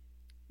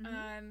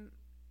 Mm-hmm.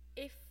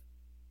 If,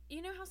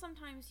 you know how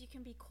sometimes you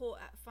can be caught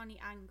at a funny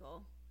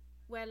angle,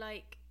 where,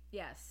 like,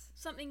 yes,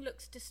 something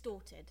looks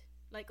distorted.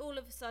 Like, all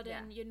of a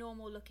sudden, your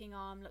normal looking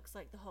arm looks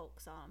like the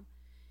Hulk's arm.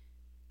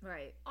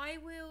 Right. I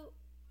will,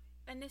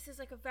 and this is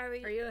like a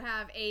very... Or you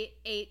have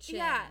eight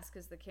chins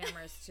because the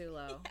camera's too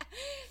low.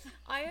 Yeah.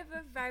 I have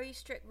a very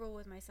strict rule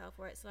with myself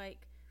where it's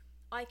like,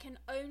 I can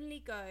only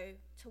go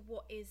to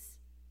what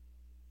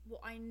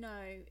I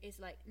know is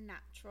like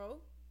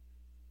natural.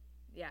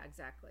 Yeah,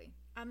 exactly.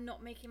 I'm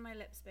not making my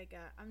lips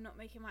bigger. I'm not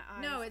making my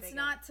eyes No, it's bigger.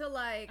 not to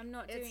like... I'm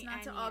not doing It's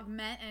not to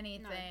augment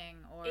anything.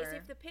 No. Or... It's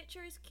if the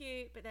picture is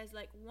cute, but there's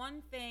like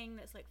one thing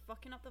that's like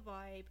fucking up the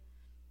vibe,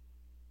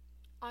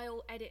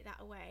 I'll edit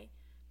that away.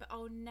 But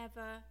I'll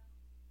never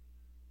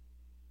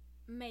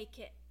make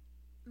it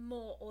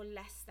more or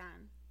less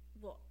than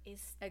what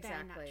is there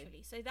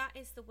naturally. So that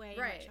is the way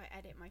in which I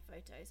edit my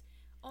photos.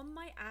 on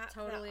my app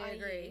Totally that I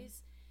agree.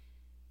 use,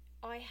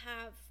 I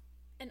have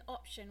an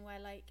option where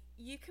like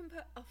you can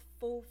put a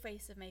full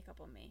face of makeup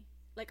on me.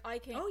 Like I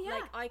can,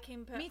 like I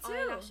can put Me too.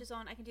 eyelashes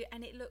on. I can do,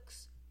 and it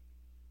looks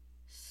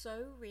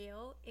so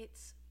real.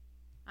 It's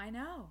I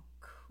know.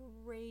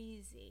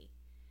 crazy.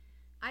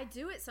 I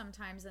do it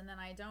sometimes and then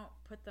I don't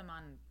put them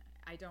on,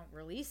 I don't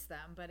release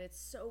them, but it's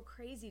so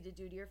crazy to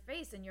do to your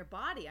face and your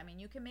body. I mean,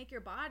 you can make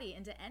your body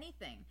into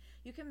anything.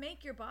 You can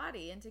make your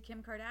body into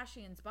Kim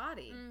Kardashian's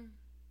body.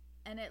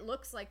 And it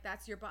looks like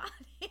that's your body.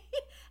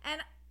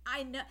 And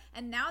I know,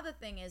 and now the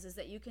thing is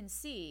that you can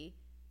see,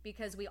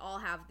 because we all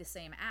have the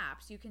same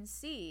apps, you can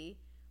see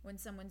when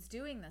someone's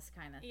doing this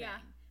kind of thing. Yeah.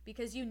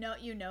 Because you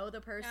know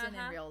the person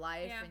in real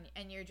life, Yeah.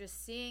 and you're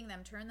just seeing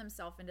them turn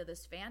themselves into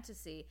this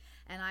fantasy.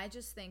 And I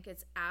just think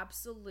it's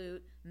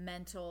absolute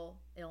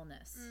mental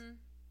illness.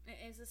 It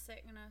is a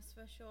sickness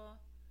for sure.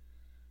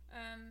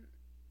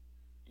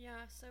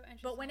 Yeah, so interesting.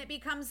 But when it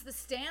becomes the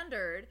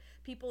standard,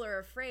 people are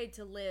afraid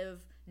to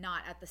live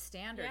not at the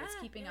standard. It's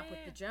keeping up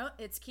with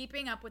it's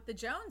keeping up with the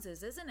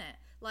Joneses, isn't it?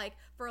 Like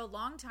for a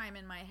long time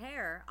in my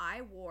hair,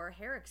 I wore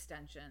hair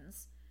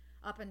extensions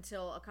up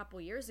until a couple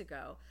years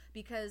ago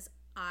because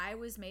I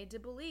was made to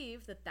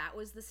believe that that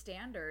was the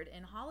standard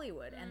in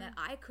Hollywood and that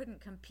I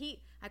couldn't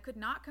compete. I could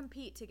not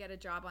compete to get a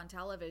job on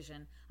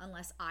television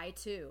unless I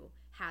too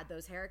had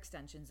those hair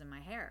extensions in my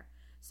hair.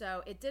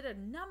 So it did a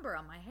number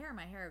on my hair.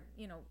 My hair,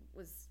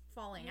 was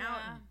falling out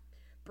and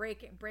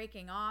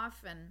breaking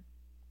off, and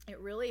it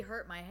really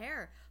hurt my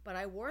hair. But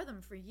I wore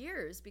them for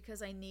years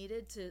because I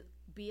needed to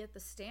be at the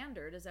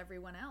standard as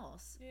everyone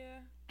else. Yeah.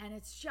 And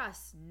it's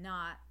just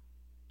not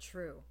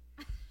true.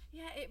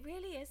 Yeah, it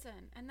really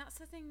isn't. And that's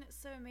the thing that's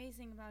so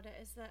amazing about it,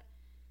 is that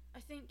I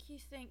think you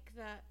think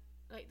that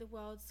like the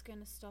world's going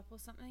to stop or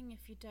something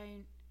if you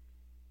don't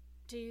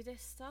do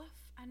this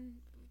stuff, and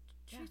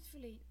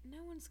truthfully,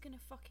 no one's going to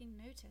fucking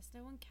notice.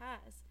 No one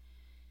cares.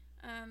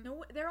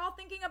 No, they're all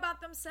thinking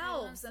about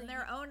themselves and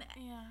their own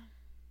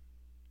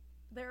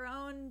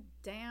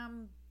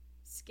damn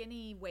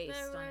skinny waist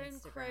their on own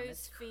Instagram. crow's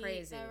It's feet,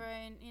 crazy.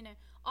 their own,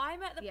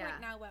 I'm at the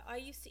point now where I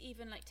used to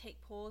even like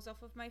take pores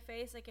off of my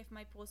face, like if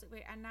my pores look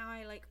weird, and now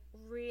I like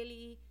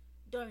really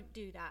don't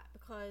do that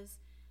because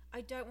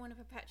I don't want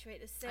to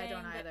perpetuate the saying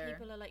that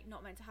people are like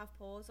not meant to have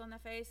pores on their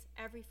face.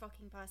 Every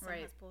fucking person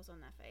has pores on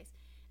their face,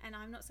 and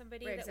I'm not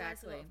somebody that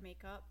wears a lot of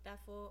makeup,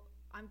 therefore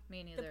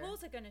Me neither. the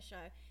pores are going to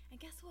show. And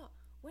guess what?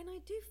 When I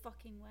do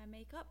fucking wear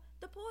makeup,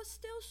 the pores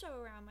still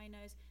show around my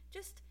nose.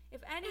 Just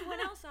if anyone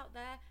else out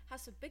there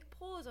has some big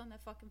pores on their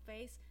fucking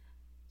face,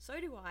 so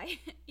do I.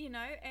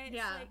 And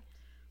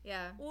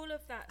it's all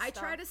of that I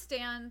stuff.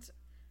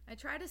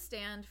 try to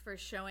stand for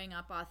showing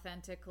up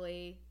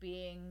authentically,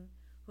 being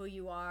who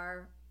you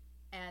are,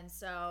 and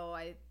so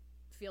I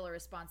feel a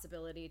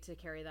responsibility to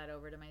carry that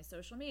over to my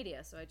social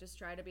media. So I just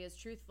try to be as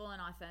truthful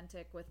and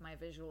authentic with my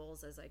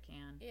visuals as I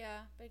can. Yeah,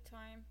 big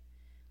time.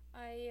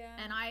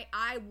 And I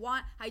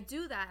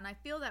do that, and I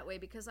feel that way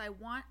because I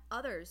want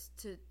others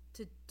to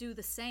do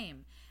the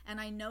same.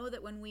 And I know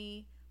that when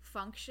we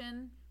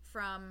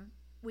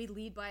we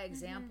lead by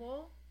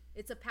example,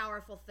 it's a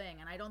powerful thing.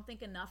 And I don't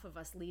think enough of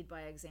us lead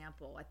by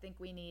example. I think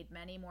we need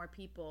many more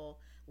people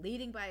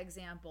leading by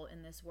example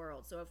in this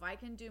world. So if I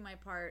can do my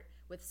part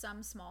with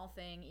some small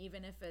thing,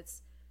 even if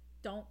it's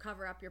don't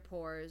cover up your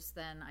pores,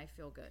 then I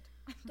feel good.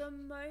 The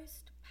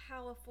most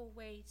powerful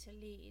way to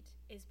lead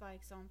is by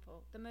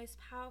example. The most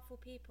powerful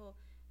people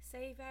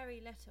say very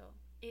little.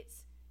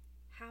 It's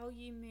how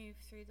you move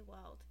through the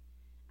world,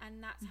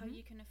 and that's how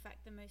you can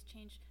affect the most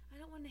change. I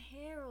don't want to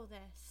hear all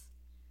this,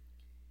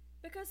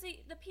 because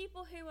the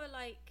people who are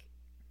like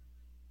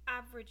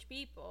average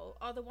people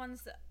are the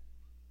ones that,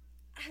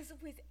 as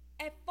with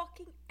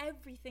fucking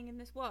everything in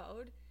this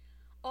world,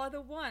 are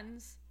the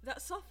ones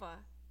that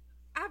suffer.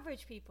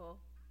 Average people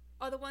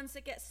are the ones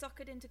that get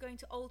suckered into going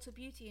to Ulta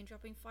Beauty and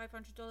dropping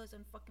 $500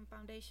 on fucking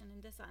foundation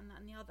and this, that, and that,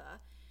 and the other,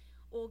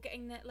 or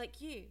getting that,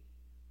 like you,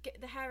 get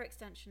the hair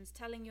extensions,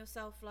 telling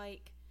yourself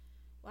like,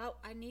 well,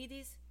 I need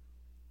these.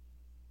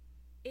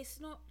 It's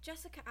not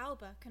Jessica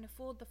Alba can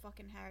afford the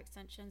fucking hair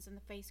extensions and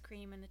the face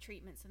cream and the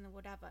treatments and the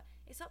whatever.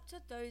 It's up to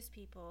those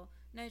people.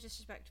 No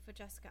disrespect for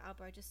Jessica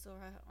Alba. I just saw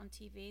her on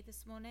TV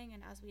this morning,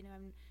 and as we know,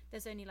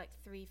 there's only like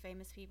 3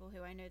 famous people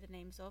who I know the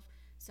names of,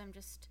 so I'm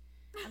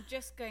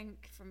just going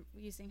from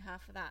using her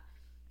for that.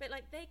 But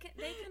like they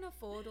can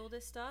afford all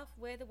this stuff.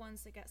 We're the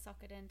ones that get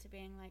suckered into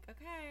being like,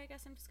 okay, I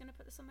guess I'm just gonna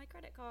put this on my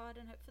credit card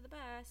and hope for the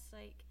best.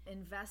 Like,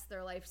 invest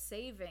their life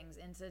savings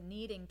into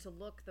needing to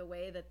look the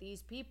way that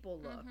these people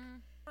look.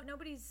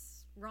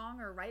 Nobody's wrong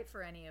or right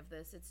for any of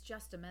this. It's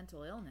just a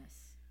mental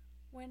illness.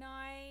 When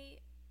I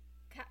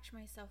catch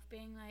myself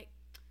being like,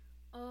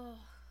 oh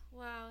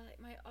wow, like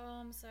my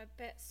arms are a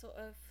bit sort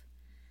of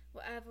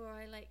whatever,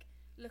 I like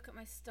look at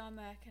my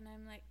stomach and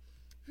I'm like,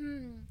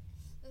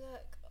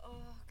 look,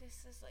 oh,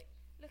 this is like,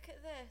 look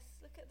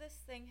at this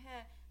thing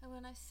here. And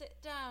when I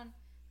sit down,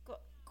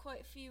 got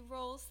quite a few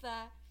rolls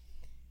there.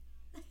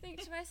 I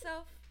think to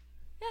myself,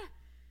 yeah,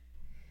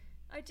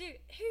 I do.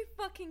 Who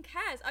fucking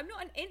cares? I'm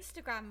not an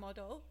Instagram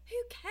model. Who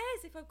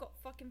cares if I've got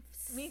fucking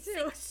Me too.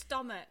 6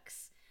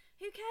 stomachs?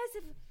 Who cares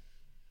if...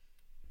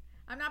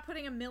 I'm not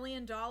putting $1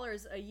 million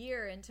a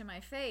year into my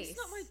face. It's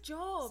not my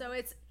job. So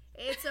it's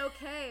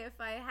okay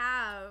if I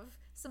have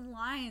some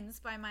lines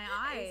by my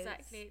eyes.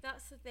 Exactly.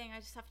 That's the thing. I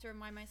just have to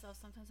remind myself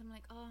sometimes. I'm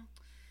like, oh,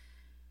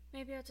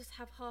 maybe I'll just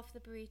have half the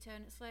burrito.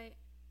 And it's like,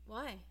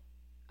 why?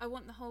 I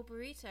want the whole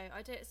burrito.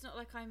 It's not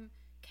like I'm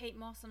Kate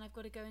Moss and I've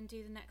got to go and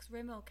do the next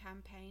Rimmel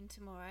campaign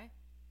tomorrow.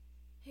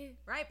 Who?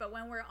 Right, but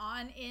when we're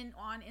on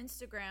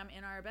Instagram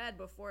in our bed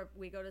before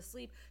we go to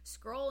sleep,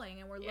 scrolling,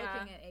 and we're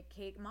looking at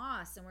Kate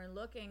Moss, and we're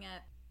looking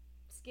at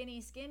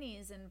skinny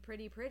skinnies and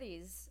pretty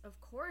pretties,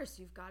 of course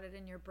you've got it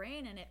in your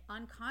brain, and it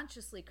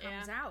unconsciously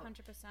comes out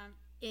 100%.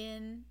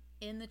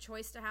 in the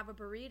choice to have a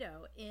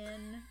burrito,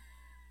 in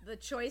the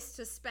choice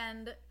to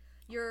spend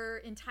your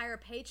entire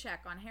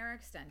paycheck on hair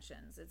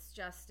extensions. It's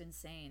just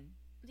insane.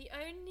 The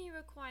only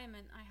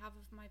requirement I have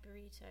of my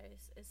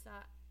burritos is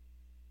that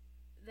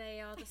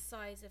they are the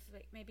size of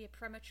like maybe a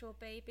premature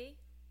baby.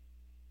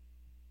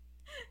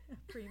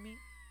 Preemie.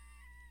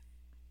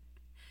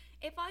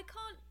 If I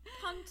can't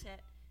punt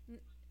it,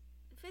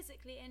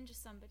 physically injure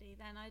somebody,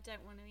 then I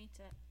don't want to eat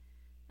it.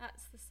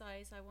 That's the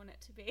size I want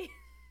it to be.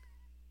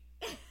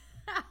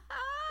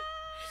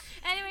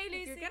 Anyway,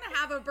 Lucy, if you're gonna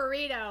have a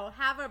burrito,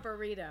 have a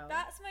burrito.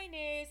 That's my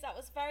news. That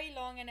was very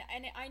long, and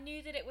I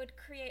knew that it would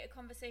create a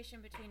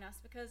conversation between us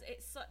because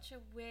it's such a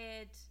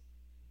weird.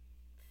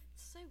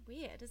 It's so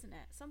weird, isn't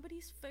it?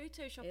 Somebody's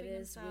photoshopping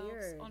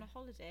themselves on a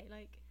holiday.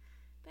 Like,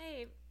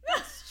 babe,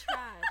 that's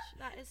trash.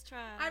 That is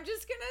trash. I'm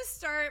just gonna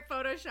start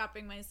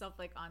photoshopping myself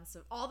like on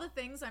all the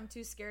things I'm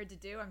too scared to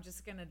do. I'm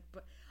just gonna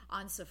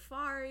on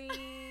safari,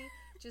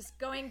 just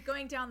going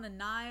down the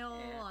Nile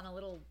on a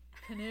little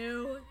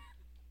canoe.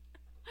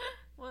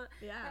 Well,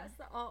 that's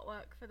the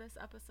artwork for this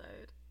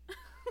episode.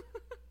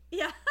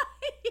 Yeah.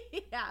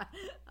 Yeah,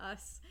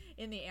 us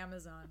in the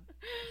Amazon.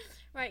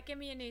 Right, give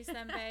me a news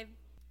then, babe.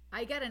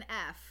 I get an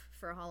F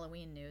for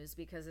Halloween news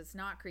because it's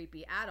not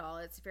creepy at all.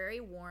 It's very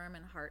warm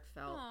and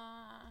heartfelt.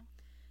 Aww.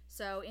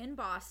 So in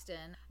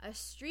Boston, a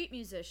street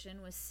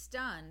musician was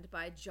stunned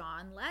by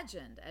John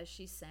Legend as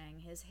she sang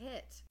his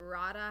hit.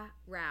 Radha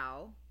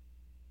Rao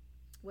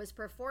was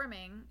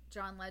performing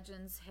John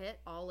Legend's hit,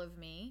 All of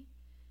Me,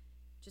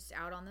 just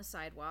out on the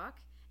sidewalk,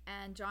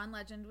 and John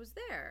Legend was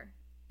there,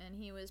 and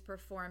he was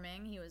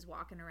performing. He was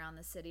walking around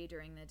the city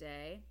during the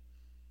day,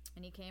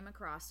 and he came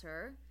across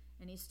her,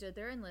 and he stood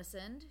there and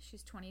listened.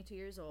 She's 22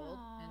 years old.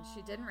 Aww. And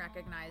she didn't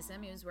recognize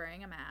him. He was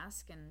wearing a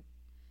mask, and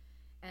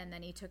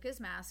then he took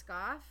his mask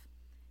off,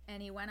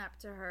 and he went up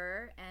to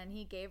her, and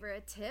he gave her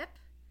a tip,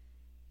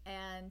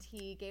 and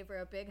he gave her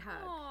a big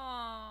hug.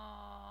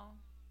 Aww.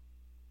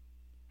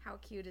 How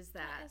cute is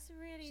that? That's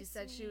really She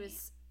said she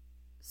was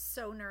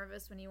so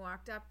nervous when he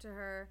walked up to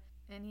her,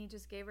 and he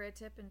just gave her a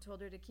tip and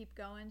told her to keep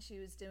going. She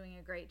was doing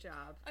a great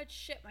job. I'd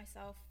shit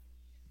myself.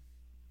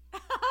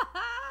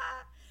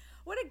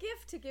 What a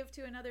gift to give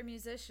to another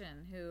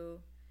musician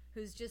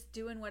who's just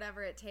doing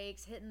whatever it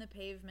takes, hitting the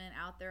pavement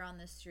out there on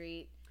the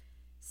street,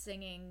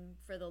 singing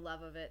for the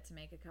love of it to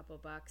make a couple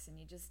bucks, and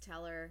you just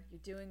tell her, you're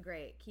doing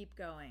great, keep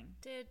going.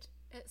 Did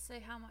it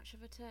say how much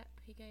of a tip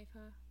he gave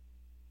her?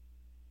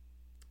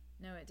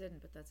 No, it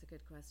didn't, but that's a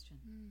good question.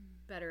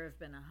 Better have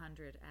been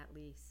 100 at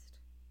least.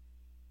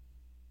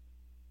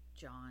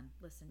 John,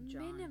 listen,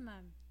 John.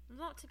 Minimum.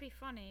 Not to be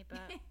funny,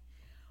 but...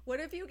 What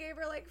if you gave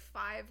her like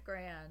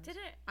 $5,000? Did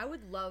it? I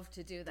would love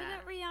to do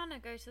that. Didn't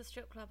Rihanna go to the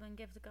strip club and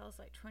give the girls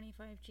like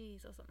 25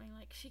 G's or something?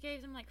 Like, she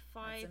gave them like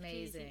 5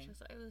 G's each.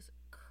 It was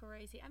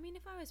crazy. I mean,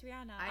 if I was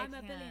Rihanna, I'm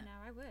a billionaire,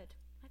 I would.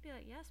 I'd be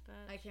like, yes,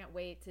 bitch. I can't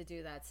wait to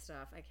do that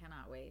stuff. I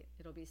cannot wait.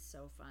 It'll be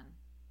so fun.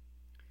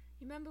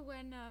 You remember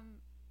when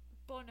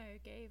Bono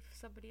gave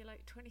somebody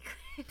like 20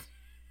 quid?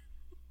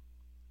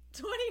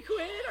 20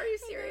 quid? Are you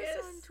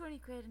serious? 20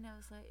 quid, and I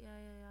was like, yeah,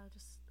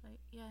 just like,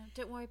 yeah,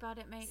 don't worry about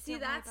it, mate. See,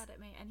 don't worry about it,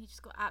 mate. And he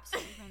just got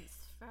absolutely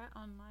rinsed for it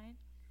online.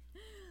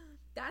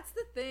 That's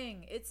the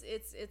thing. It's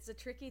a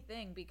tricky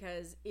thing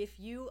because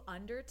if you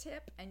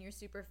undertip and you're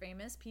super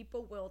famous,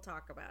 people will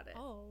talk about it.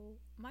 Oh,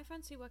 my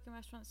friends who work in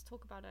restaurants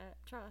talk about it.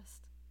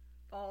 Trust.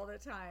 All the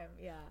time,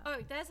 yeah. Oh,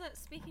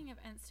 speaking of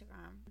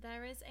Instagram,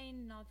 there is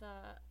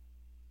another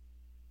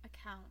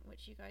account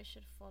which you guys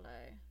should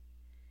follow.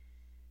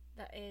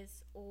 That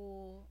is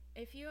all.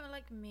 If you are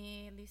like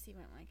me, Lucy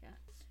won't like it.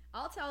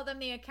 I'll tell them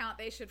the account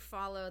they should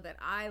follow that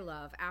I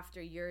love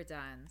after you're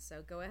done.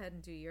 So go ahead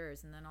and do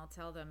yours, and then I'll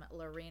tell them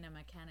Lorena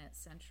McKenna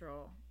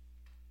Central.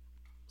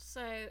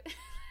 So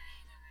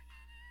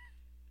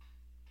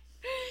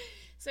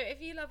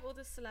if you love all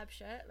the celeb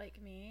shit like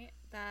me,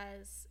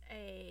 there's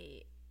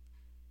a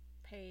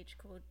page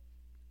called,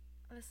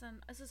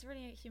 listen, this is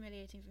really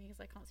humiliating for me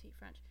because I can't speak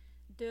French.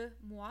 De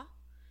Moi.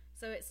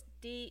 So it's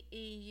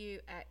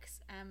DEUXMOI.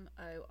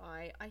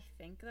 I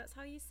think that's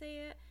how you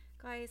say it.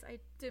 Guys, I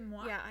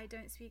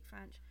don't speak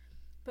French.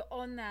 But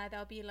on there,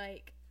 there'll be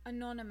like,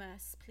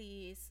 anonymous,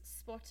 please,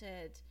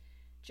 spotted,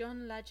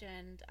 John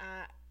Legend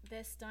at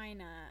this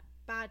diner,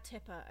 bad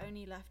tipper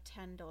only left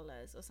 $10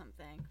 or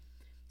something.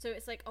 So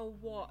it's like a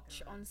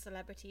watch on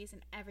celebrities,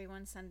 and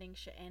everyone's sending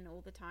shit in all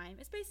the time.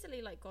 It's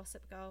basically like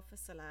Gossip Girl for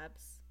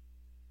celebs,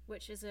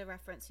 which is a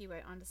reference you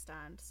won't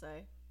understand. So,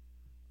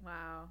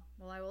 wow.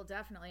 Well, I will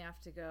definitely have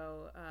to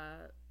go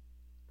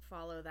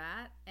follow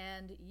that.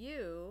 And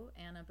you,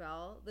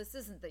 Annabelle, this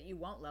isn't that you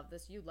won't love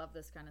this. You love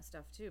this kind of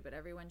stuff too. But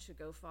everyone should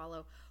go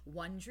follow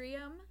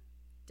Wondrium,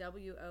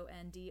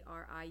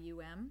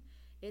 WONDRIUM.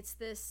 It's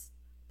this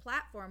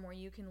platform where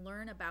you can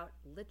learn about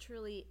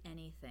literally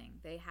anything.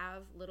 They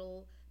have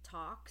little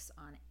talks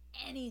on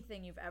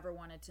anything you've ever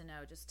wanted to know.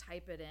 Just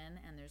type it in,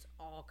 and there's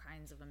all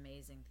kinds of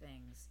amazing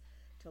things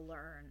to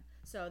learn.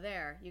 So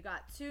there, you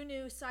got 2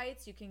 new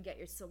sites. You can get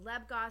your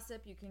celeb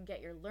gossip. You can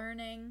get your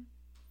learning.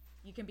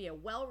 You can be a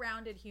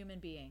well-rounded human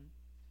being.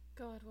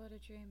 God, what a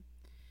dream.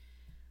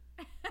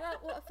 Well,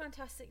 what a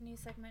fantastic news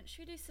segment.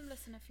 Should we do some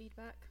listener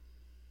feedback?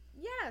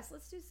 Yes,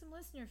 let's do some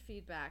listener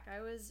feedback. I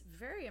was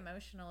very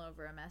emotional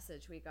over a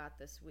message we got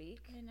this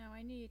week. I know,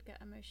 I knew you'd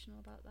get emotional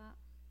about that.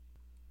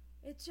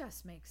 It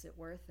just makes it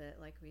worth it,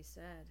 like we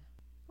said.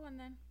 Go on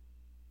then.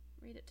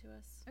 Read it to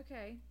us.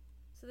 Okay.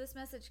 So this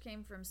message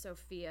came from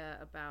Sophia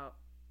about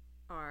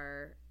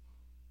our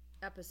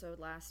episode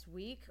last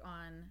week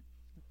on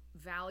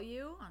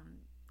value,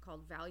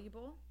 called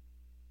Valuable.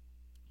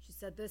 She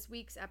said, this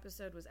week's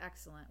episode was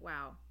excellent.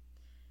 Wow.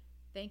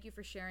 Thank you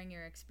for sharing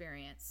your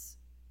experience.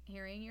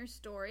 Hearing your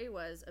story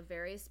was a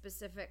very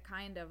specific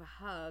kind of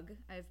hug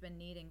I've been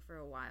needing for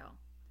a while.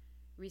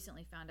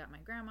 Recently found out my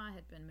grandma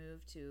had been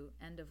moved to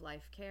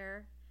end-of-life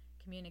care.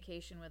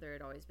 Communication with her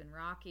had always been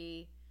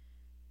rocky.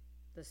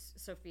 The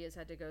Sophia's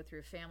had to go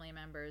through family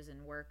members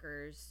and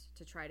workers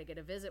to try to get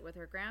a visit with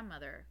her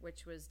grandmother,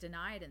 which was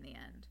denied in the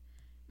end.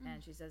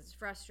 And she says it's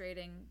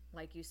frustrating.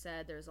 Like you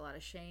said, there's a lot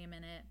of shame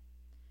in it.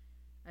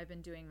 I've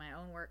been doing my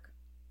own work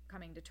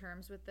coming to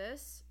terms with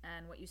this,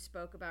 and what you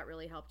spoke about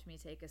really helped me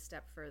take a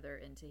step further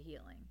into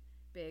healing.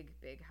 Big,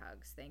 big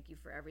hugs. Thank you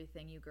for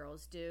everything you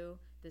girls do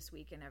this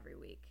week and every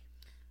week.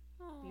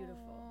 Aww.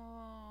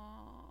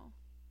 Beautiful.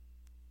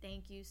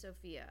 Thank you,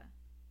 Sophia.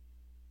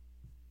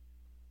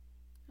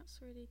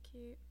 That's really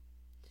cute.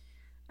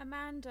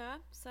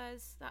 Amanda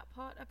says that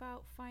part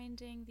about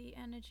finding the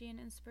energy and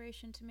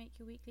inspiration to make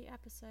your weekly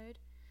episode.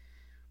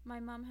 My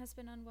mum has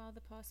been unwell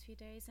the past few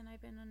days, and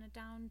I've been on a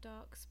down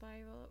dark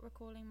spiral,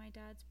 recalling my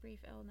dad's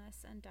brief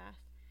illness and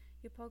death.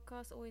 Your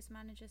podcast always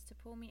manages to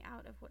pull me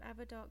out of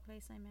whatever dark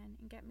place I'm in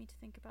and get me to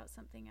think about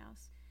something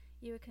else.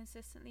 You are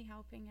consistently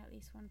helping at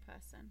least one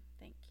person.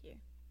 Thank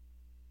you.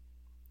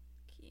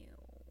 Cute.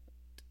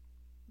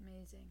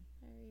 Amazing.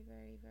 Very,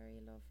 very, very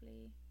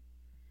lovely.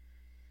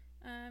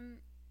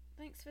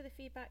 Thanks for the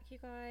feedback, you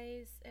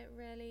guys. It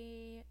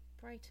really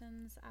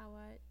brightens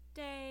our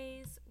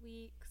days,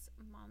 weeks,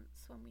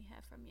 months when we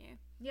hear from you.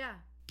 Yeah.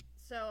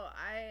 So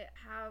I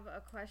have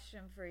a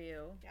question for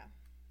you. Yeah.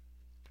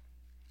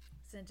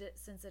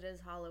 Since it is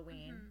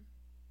Halloween.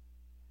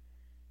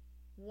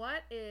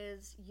 What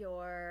is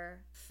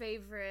your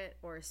favorite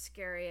or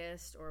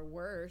scariest or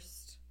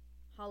worst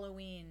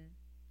Halloween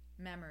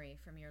memory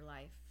from your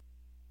life?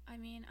 I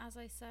mean, as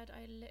I said,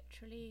 I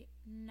literally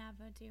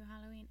never do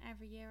Halloween.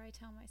 Every year I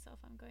tell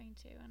myself I'm going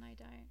to, and I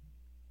don't.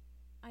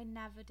 I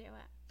never do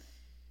it.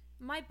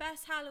 My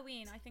best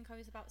Halloween, I think I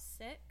was about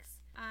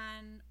 6,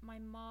 and my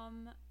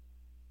mum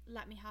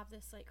let me have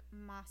this like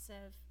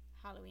massive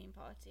Halloween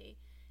party.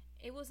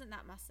 It wasn't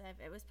that massive.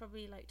 It was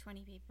probably like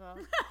 20 people.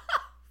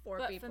 4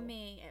 but people. For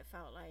me, it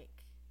felt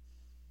like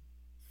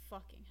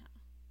fucking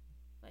hell.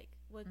 Like,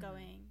 we're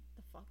going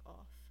the fuck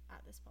off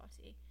at this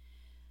party.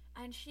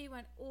 And she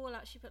went all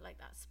out. She put like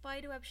that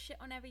spiderweb shit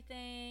on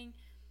everything.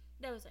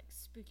 There was like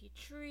spooky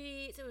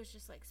treats. It was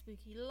just like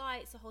spooky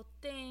lights, the whole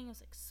thing. It was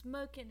like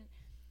smoking.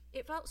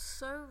 It felt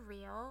so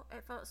real.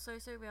 It felt so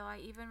real. I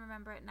even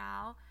remember it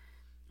now.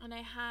 And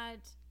I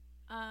had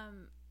a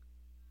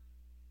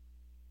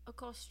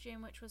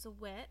costume which was a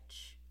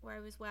witch, where I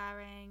was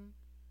wearing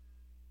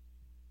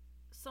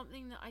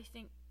something that I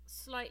think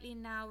slightly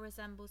now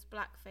resembles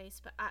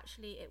blackface, but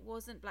actually it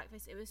wasn't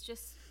blackface. It was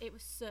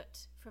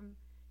soot from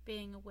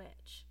being a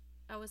witch.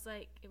 I was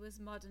like, it was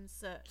modern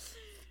soot.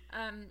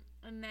 And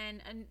I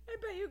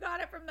bet you got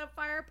it from the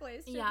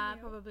fireplace, didn't yeah,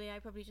 you? probably. I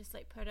probably just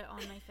like put it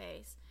on my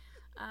face.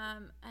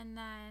 And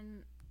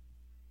then,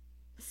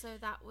 so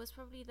that was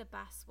probably the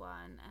best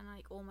one. And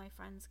like all my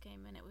friends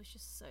came and it was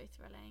just so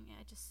thrilling.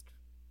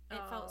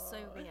 It felt so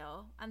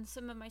real. And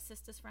some of my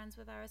sister's friends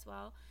were there as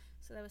well.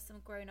 So there were some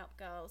grown-up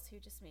girls who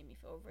just made me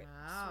feel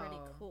really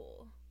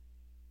cool.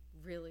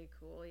 Really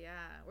cool,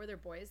 yeah. Were there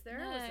boys there?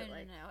 No, or was it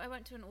like... no. I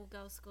went to an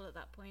all-girls school at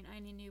that point. I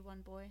only knew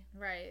one boy.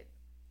 Right.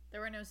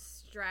 There were no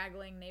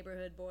straggling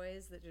neighborhood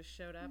boys that just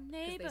showed up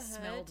because they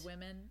smelled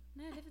women.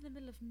 No, I live in the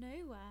middle of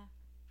nowhere.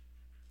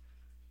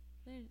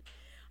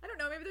 I don't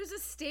know, maybe there's a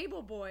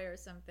stable boy or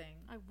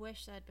something. I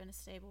wish there had been a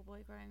stable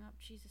boy growing up.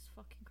 Jesus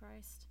fucking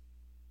Christ.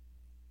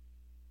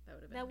 That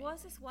would have been There amazing.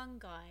 was this one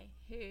guy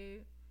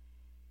who,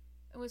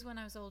 it was when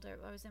I was older,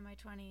 I was in my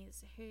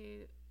 20s,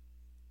 who,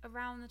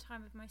 around the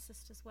time of my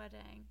sister's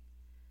wedding,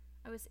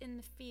 I was in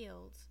the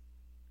field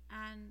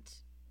and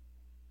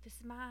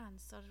this man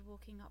started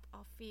walking up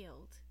our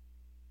field,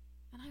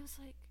 and I was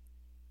like,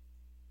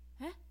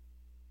 huh?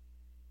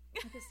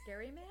 Like a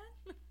scary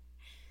man?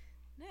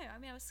 No, I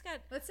mean, I was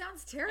scared. That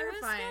sounds I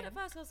terrifying. was scared at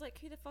first. I was like,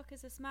 who the fuck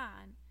is this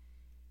man?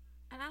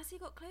 And as he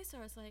got closer,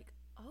 I was like,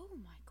 oh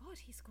my god,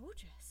 he's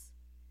gorgeous.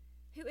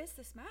 Who is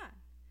this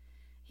man?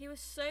 He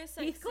was so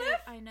sexy.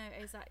 Heathcliff? I know,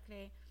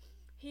 exactly.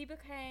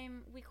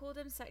 We called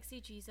him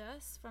Sexy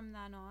Jesus from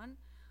then on,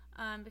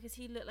 because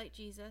he looked like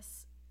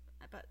Jesus.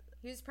 But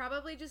he was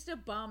probably just a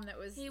bum that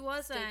was he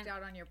wasn't. staked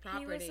out on your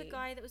property. He was a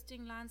guy that was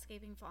doing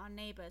landscaping for our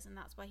neighbours, and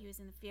that's why he was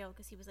in the field,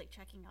 because he was like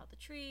checking out the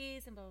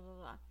trees and blah, blah,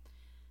 blah, blah.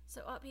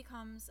 So up he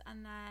comes,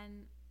 and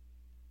then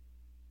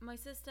my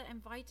sister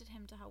invited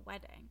him to her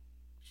wedding,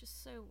 which is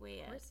so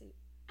weird. Of course he...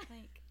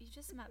 Like, you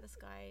just met this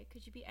guy.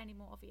 Could you be any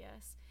more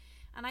obvious?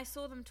 And I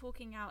saw them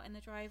talking out in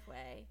the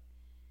driveway,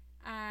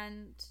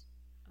 and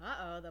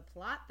the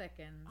plot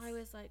thickens. I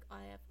was like,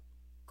 I have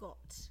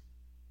got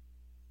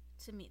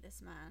to meet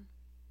this man.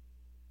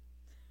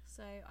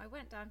 So I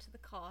went down to the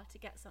car to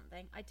get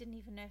something. I didn't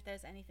even know if there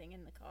was anything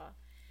in the car.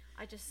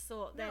 I just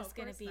thought there's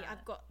got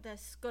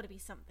to be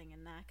something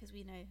in there, because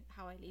we know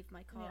how I leave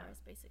my car is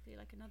basically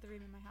like another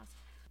room in my house.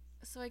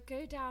 So I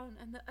go down,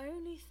 and the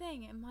only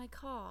thing in my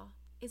car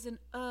is an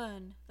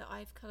urn that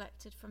I've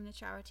collected from the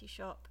charity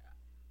shop.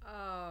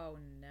 Oh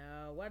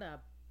no, what a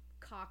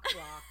cock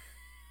block.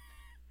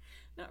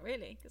 Not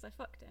really, because I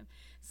fucked him.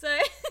 So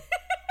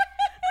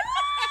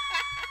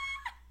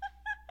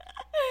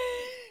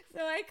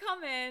so I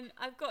come in,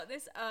 I've got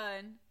this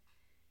urn,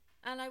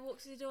 and I walk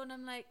to the door, and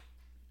I'm like,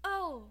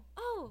 oh,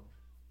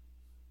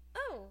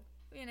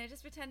 you know,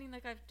 just pretending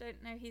like I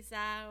don't know he's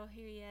there or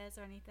who he is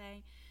or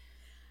anything.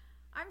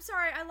 I'm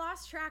sorry, I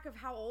lost track of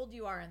how old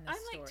you are in this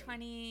story. I'm like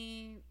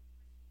 20,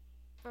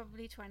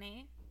 probably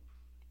 20.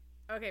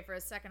 Okay, for a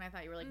second I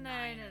thought you were like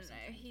 9 or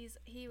something. No.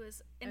 He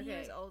was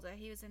older.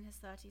 He was in his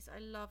 30s. I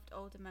loved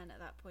older men at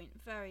that point.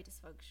 Very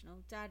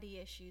dysfunctional. Daddy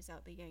issues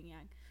out the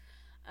yang.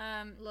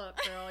 Look,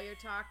 girl, you're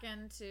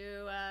talking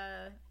to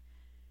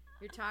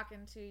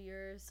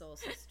your soul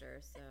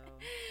sister, so.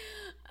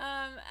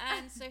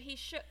 And so he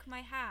shook my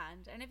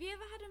hand. And have you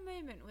ever had a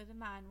moment with a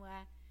man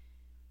where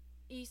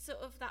you sort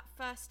of, that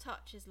first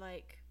touch is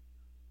like,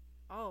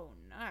 oh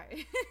no,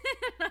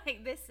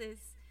 like this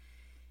is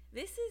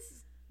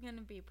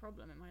gonna be a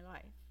problem in my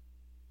life.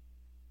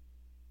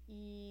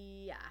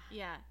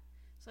 Yeah.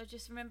 So I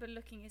just remember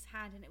looking at his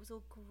hand, and it was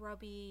all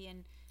grubby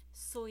and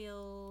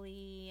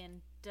soily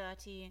and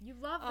dirty. You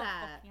love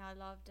that. Yeah, I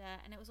loved it.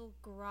 And it was all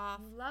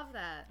gruff. You love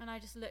that. And I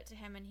just looked at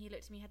him, and he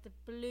looked at me. He had the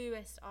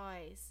bluest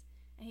eyes,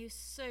 and he was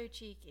so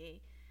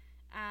cheeky.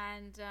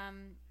 And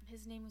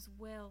his name was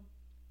Will.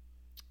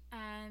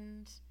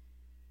 And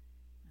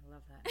I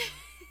love that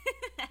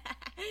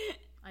name.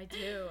 I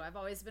do. I've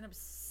always been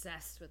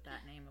obsessed with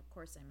that name. Of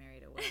course I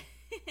married a Will.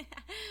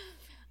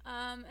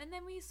 And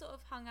then we sort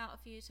of hung out a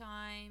few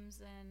times,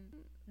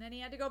 and then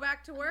he had to go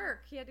back to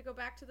work. He had to go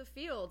back to the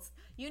fields.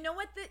 You know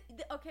what?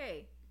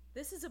 Okay,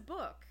 this is a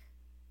book.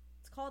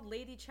 It's called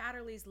Lady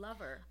Chatterley's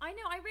Lover. I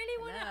know. I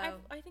really want to.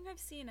 I think I've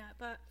seen it,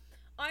 but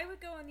I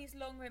would go on these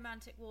long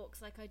romantic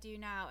walks like I do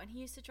now, and he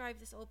used to drive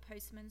this old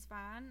postman's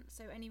van.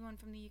 So anyone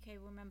from the UK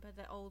will remember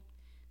the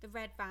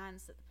red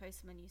vans that the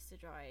postman used to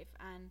drive,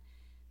 and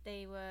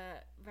they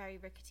were very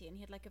rickety, and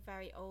he had like a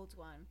very old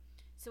one.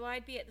 So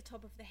I'd be at the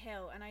top of the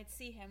hill, and I'd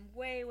see him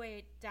way,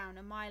 way down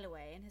a mile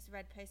away in his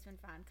red postman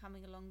van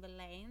coming along the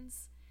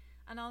lanes,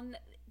 and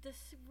the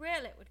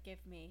thrill it would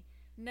give me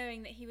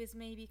knowing that he was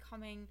maybe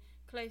coming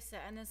closer,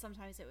 and then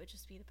sometimes it would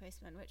just be the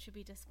postman, which would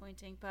be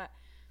disappointing, but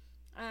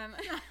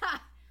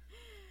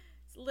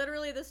it's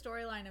literally the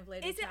storyline of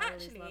Lady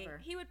Chatterley's Lover.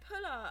 He would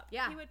pull up.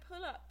 Yeah. He would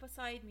pull up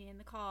beside me in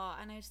the car,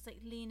 and I'd just like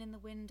lean in the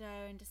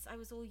window, and I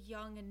was all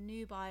young and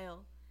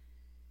nubile,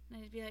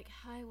 and I'd be like,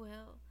 "Hi,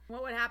 Will."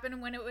 What would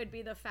happen when it would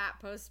be the fat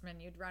postman?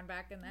 You'd run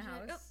back in the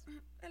house.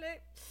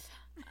 Like,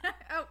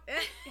 oh,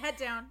 hello. Head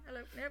down.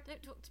 Hello. Nope.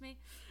 Don't talk to me.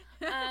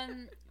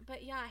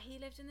 But yeah, he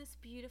lived in his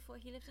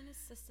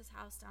sister's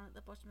house down at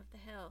the bottom of the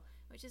hill,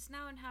 which is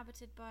now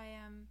inhabited by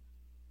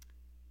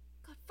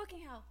God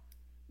fucking hell,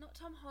 not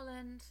Tom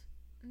Holland,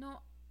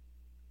 not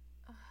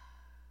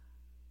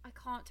I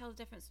can't tell the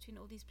difference between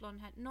all these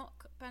blonde head, not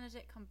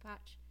Benedict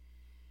Cumberbatch.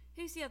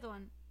 Who's the other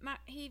one?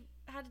 He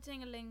had a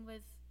ding-a-ling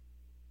with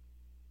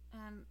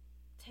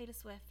Taylor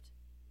Swift.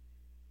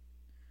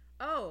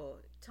 Oh,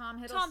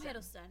 Tom Hiddleston. Tom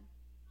Hiddleston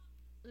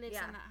lives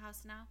in that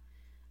house now.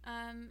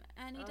 And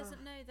he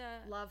doesn't know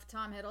that... Love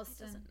Tom Hiddleston.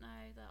 He doesn't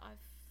know that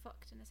I've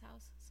fucked in his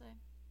house, so...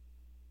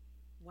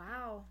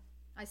 Wow.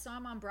 I saw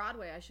him on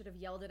Broadway. I should have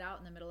yelled it out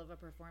in the middle of a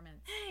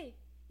performance. Hey,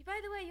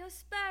 by the way, your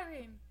spare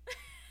room.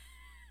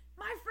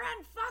 My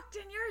friend fucked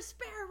in your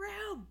spare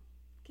room.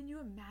 Can you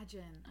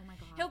imagine? Oh my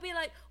God. He'll be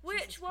like,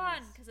 which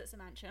one? Because it's a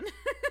mansion.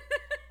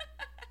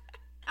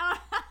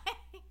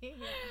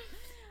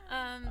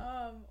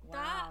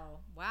 Wow.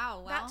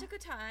 Wow. That took a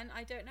turn.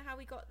 I don't know how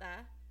we got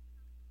there.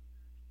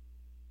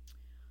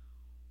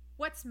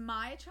 What's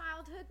my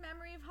childhood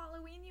memory of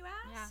Halloween, you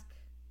ask?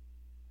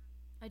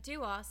 Yeah. I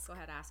do ask. Go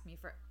ahead, ask me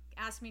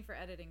for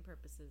editing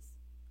purposes.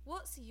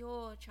 What's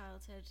your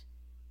childhood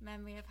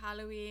memory of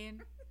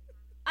Halloween?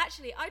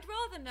 Actually, I'd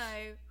rather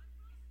know.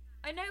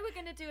 I know we're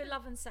going to do a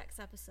love and sex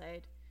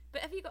episode,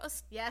 but have you got a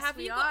got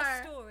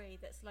a story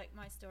that's like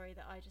my story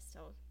that I just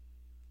told?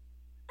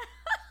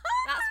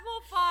 That's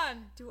more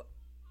fun.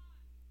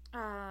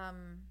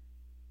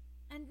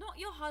 And not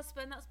your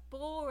husband. That's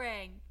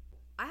boring.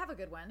 I have a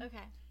good one.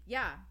 Okay.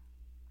 Yeah.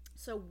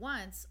 So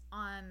once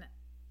I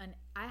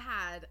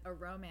had a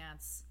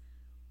romance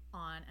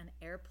on an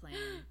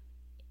airplane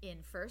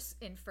in first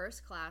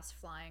class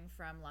flying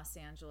from Los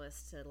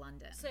Angeles to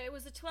London. So it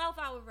was a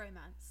 12-hour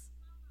romance.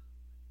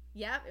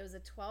 Yep, it was a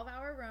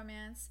 12-hour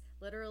romance.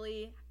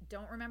 Literally,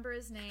 don't remember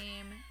his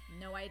name.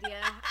 No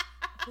idea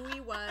who he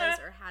was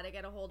or how to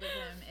get a hold of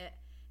him.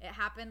 It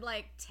happened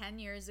like 10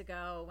 years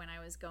ago when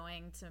I was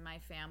going to my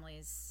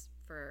family's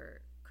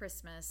for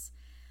Christmas.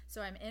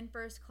 So I'm in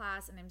first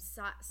class and I'm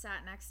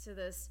sat next to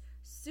this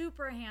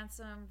super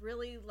handsome,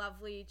 really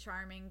lovely,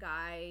 charming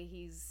guy.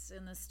 He's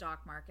in the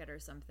stock market or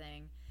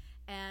something.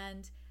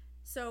 And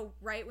so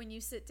right when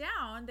you sit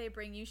down, they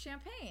bring you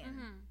champagne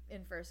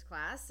in first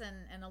class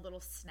and a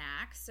little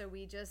snack. So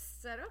we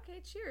just said,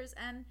 okay, cheers.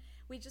 And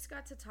we just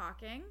got to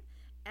talking.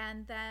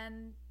 And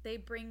then they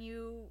bring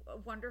you a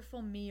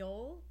wonderful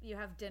meal. You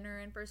have dinner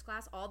in first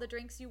class, all the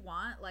drinks you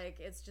want. Like,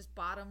 it's just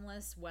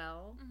bottomless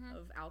well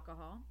of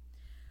alcohol.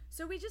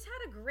 So we just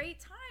had a great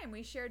time.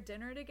 We shared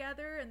dinner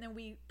together, and then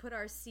we put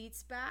our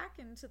seats back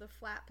into the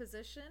flat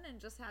position and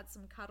just had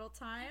some cuddle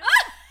time.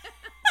 Oh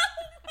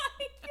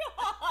my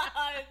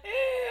god!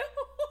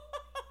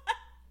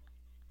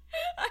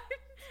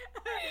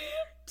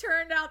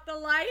 Turned out the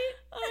light.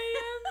 I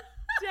am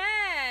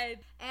dead.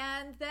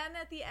 And then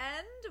at the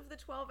end of the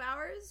 12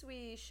 hours,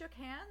 we shook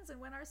hands and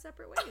went our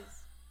separate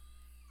ways.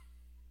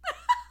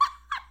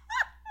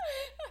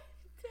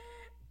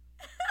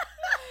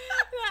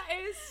 That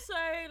is so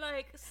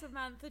like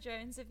Samantha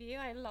Jones of you.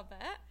 I love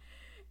it.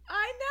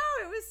 I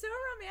know, it was so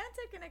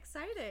romantic and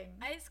exciting.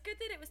 It's good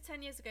that it was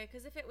 10 years ago,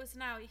 because if it was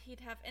now,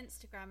 he'd have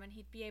Instagram and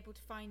he'd be able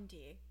to find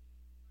you.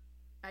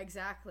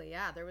 Exactly,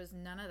 yeah. There was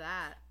none of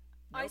that.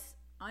 Nope.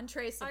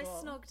 Untraceable. I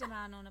snogged a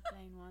man on a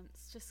plane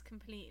once, just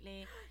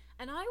completely.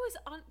 And I was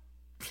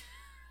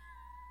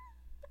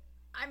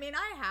I mean,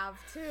 I have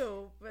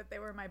too, but they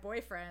were my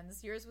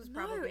boyfriends. Yours was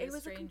probably it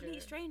was a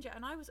complete stranger,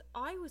 and I was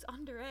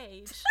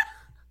underage.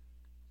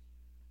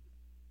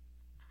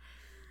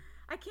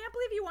 I can't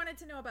believe you wanted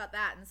to know about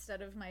that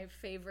instead of my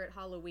favorite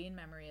Halloween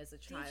memory as a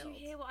child.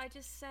 Did you hear what I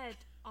just said?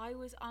 I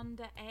was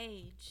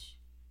underage.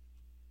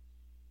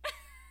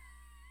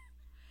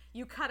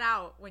 You cut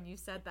out when you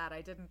said that.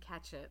 I didn't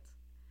catch it.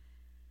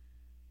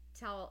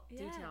 Do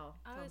tell.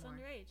 I was more.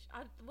 underage.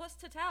 What's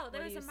to tell?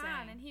 There was a man,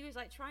 saying? and he was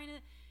like trying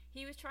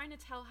to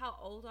tell how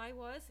old I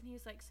was, and he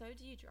was like, "So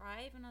do you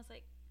drive?" And I was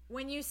like,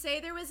 when you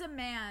say there was a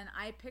man,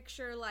 I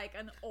picture like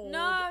an old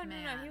man.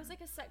 No. He was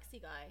like a sexy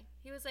guy.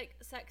 He was like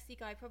a sexy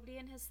guy, probably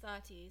in his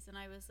 30s, and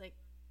I was like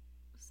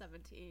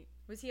 70.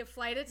 Was he a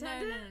flight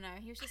attendant?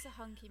 No. He was just a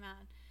hunky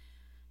man.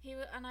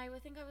 And I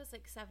would think I was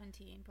like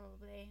 17,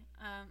 probably.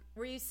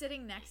 Were you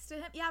sitting next to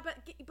him? Yeah,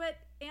 but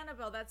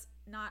Annabelle, that's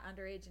not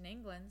underage in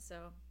England,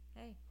 so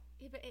hey.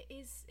 Yeah, but it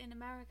is in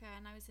America,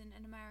 and I was in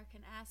an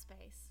American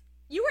airspace.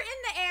 You were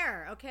in the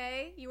air,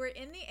 okay? You were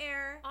in the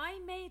air. I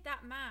made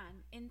that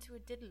man into a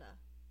diddler.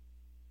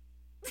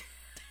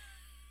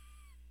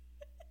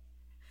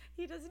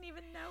 He doesn't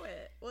even know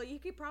it. Well, you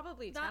could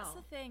probably tell. That's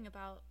the thing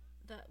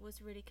that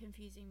was really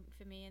confusing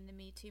for me in the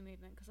Me Too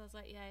movement, because I was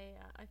like,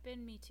 yeah, I've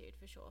been Me Too'd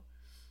for sure.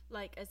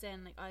 Like, as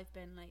in, like, I've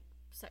been, like,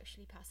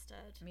 sexually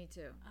pestered. Me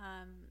too.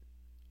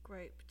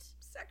 Groped.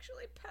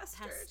 Sexually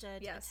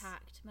pestered. Yes.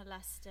 Attacked,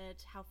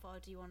 molested. How far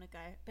do you want to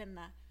go? Been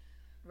there.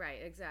 Right,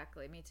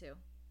 exactly. Me too.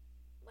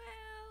 Well,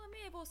 I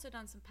may have also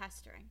done some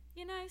pestering,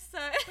 you know, so...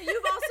 But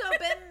you've also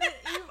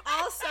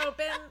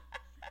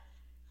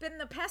been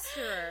the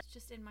pesterer. It's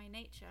just in my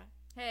nature.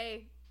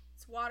 Hey,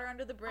 it's water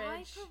under the bridge.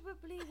 I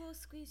probably will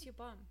squeeze your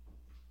bum.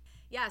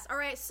 Yes, all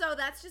right, so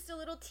that's just a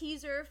little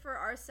teaser for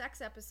our sex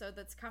episode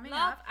that's coming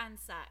Love up. and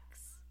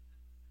sex.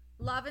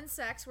 Love and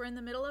sex. We're in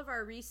the middle of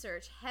our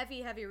research,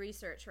 heavy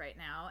research right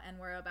now, and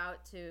we're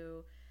about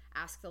to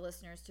ask the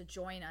listeners to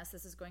join us.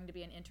 This is going to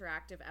be an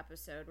interactive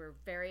episode. We're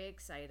very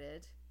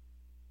excited.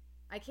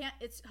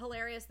 It's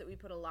hilarious that we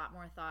put a lot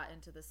more thought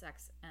into the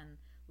sex and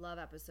love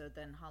episode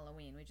than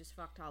Halloween. We just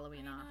fucked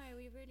Halloween off. I know,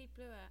 we really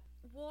blew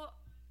it. What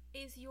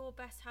is your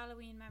best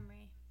Halloween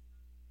memory?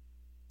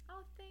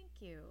 Oh,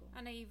 thank you.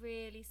 I know you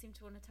really seem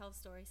to want to tell the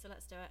story, so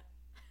let's do it.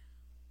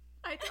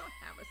 I don't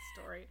have a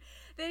story.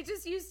 They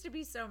just used to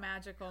be so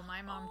magical.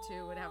 My mom,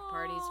 too, would have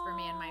parties for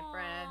me and my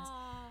friends.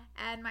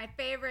 And my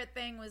favorite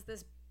thing was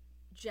this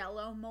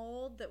Jell-O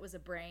mold that was a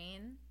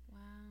brain.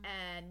 Wow.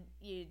 And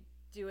you'd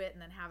do it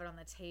and then have it on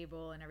the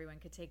table, and everyone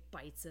could take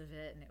bites of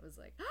it. And it was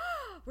like,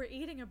 oh, we're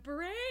eating a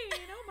brain.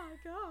 Oh, my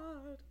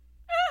God.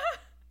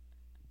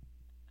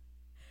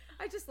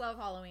 I just love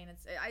Halloween.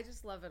 I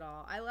just love it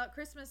all.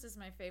 Christmas is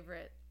my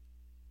favorite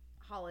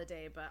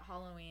holiday, but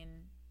Halloween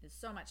is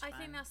so much fun. I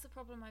think that's the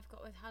problem I've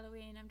got with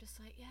Halloween. I'm just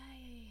like, yeah.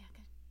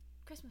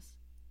 Christmas.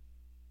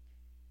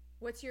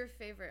 What's your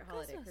favorite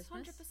holiday?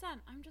 Christmas?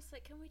 100%. I'm just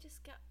like, can we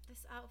just get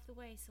this out of the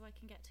way so I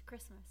can get to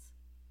Christmas?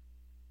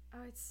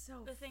 Oh, it's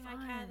so the thing fun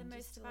I care the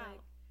most about.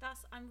 Like...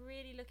 I'm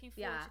really looking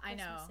forward to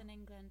Christmas in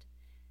England.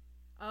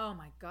 Oh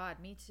my God,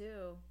 me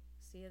too.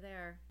 See you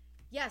there.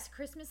 Yes,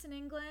 Christmas in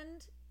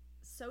England.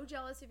 So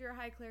jealous of your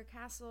Highclere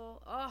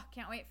Castle. Oh,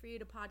 can't wait for you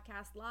to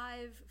podcast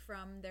live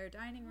from their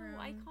dining room.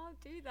 Oh, I can't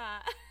do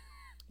that.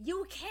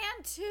 You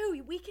can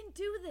too. We can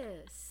do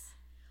this.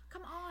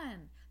 Come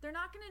on. They're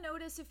not going to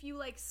notice if you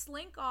like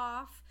slink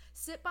off,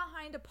 sit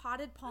behind a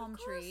potted palm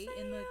tree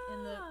in the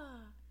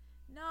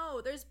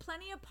No, there's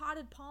plenty of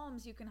potted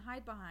palms you can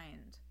hide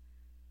behind.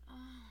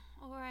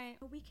 Oh, all right.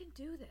 But we can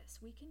do this.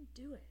 We can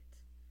do it.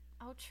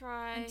 I'll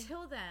try.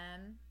 Until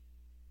then,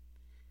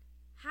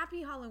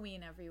 happy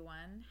Halloween,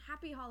 everyone.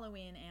 Happy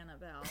Halloween,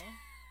 Annabelle.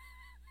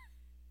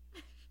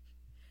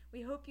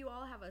 We hope you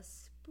all have a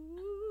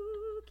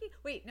spooky...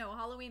 Wait, no,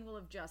 Halloween will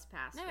have just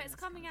passed. No, it's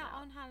coming out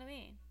on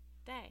Halloween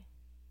Day.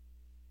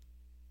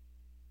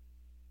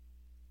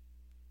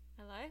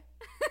 Hello?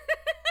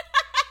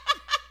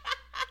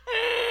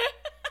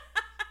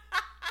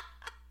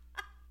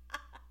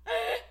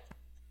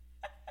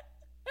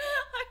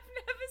 I've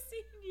never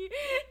seen you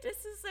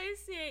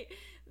disassociate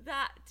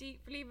that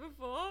deeply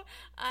before.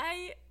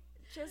 I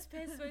just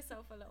pissed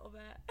myself a little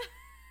bit.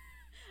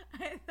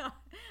 I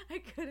thought I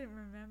couldn't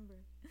remember.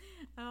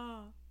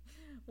 Oh,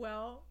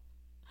 well,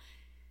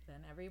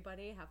 then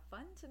everybody have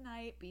fun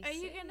tonight. Be safe. Are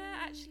you gonna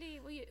actually?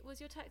 Was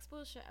your text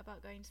bullshit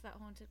about going to that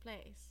haunted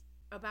place?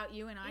 About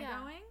you and I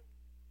going?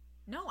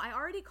 No, I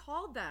already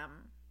called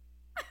them.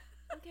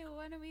 Okay, well,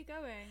 when are we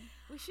going?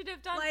 We should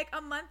have done like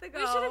a month ago.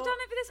 We should have done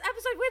it for this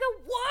episode. We're the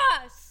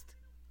worst.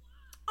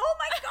 Oh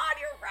my God,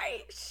 you're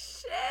right.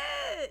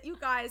 Shit, you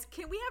guys,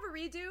 can we have a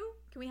redo?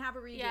 Can we have a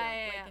redo?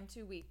 Yeah. In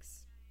 2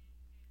 weeks.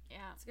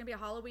 Yeah, it's gonna be a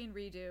Halloween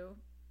redo.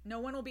 No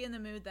one will be in the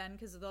mood then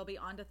because they'll be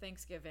on to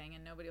Thanksgiving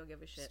and nobody will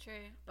give a shit. It's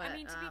true. But I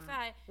mean, to be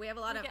fair, we get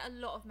a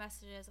lot of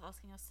messages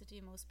asking us to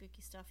do more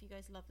spooky stuff. You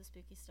guys love the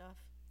spooky stuff.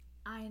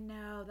 I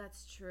know,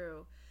 that's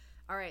true.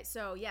 All right,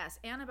 so yes,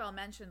 Annabelle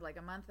mentioned like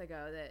a month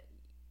ago that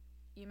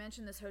you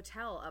mentioned this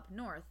hotel up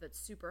north that's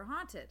super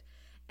haunted.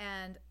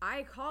 And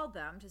I called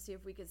them to see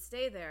if we could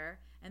stay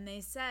there. And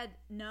they said,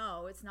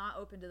 no, it's not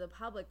open to the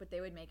public, but they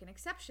would make an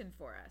exception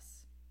for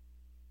us.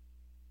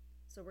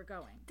 So we're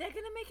going. They're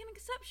going to make an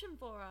exception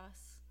for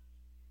us.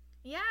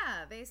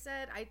 Yeah, they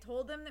said, I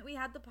told them that we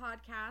had the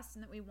podcast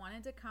and that we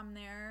wanted to come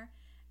there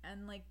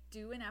and like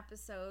do an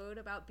episode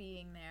about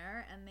being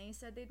there. And they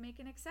said they'd make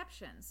an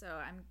exception. So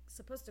I'm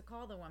supposed to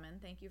call the woman.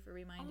 Thank you for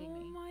reminding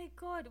me. Oh my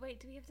God. Wait,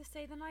 do we have to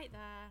stay the night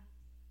there?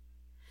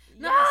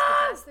 Yes,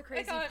 but that's the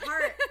crazy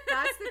part.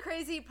 That's the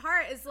crazy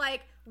part is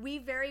like we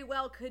very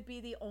well could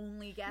be the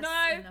only guests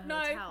in the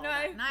hotel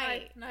that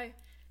night. No.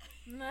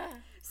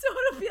 So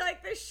it'll be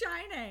like The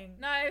Shining.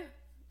 No.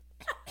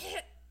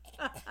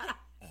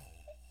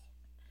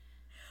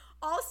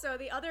 Also,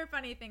 the other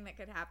funny thing that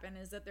could happen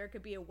is that there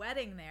could be a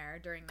wedding there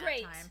during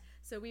that time.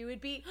 So we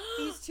would be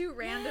these two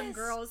random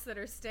girls that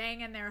are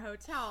staying in their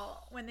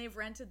hotel when they've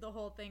rented the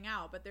whole thing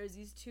out. But there's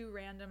these two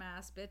random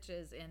ass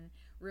bitches in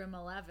room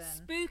 11.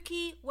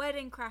 Spooky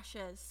wedding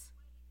crashers.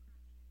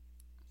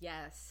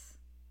 Yes.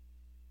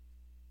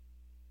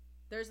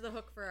 There's the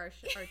hook for our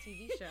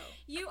TV show.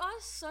 You are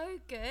so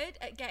good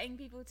at getting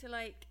people to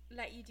like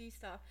let you do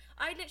stuff.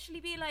 I'd literally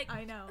be like,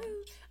 I know.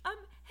 Oh,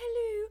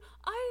 hello.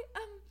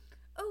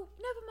 Oh,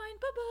 never mind.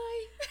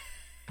 Bye-bye.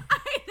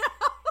 I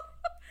know.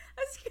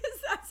 That's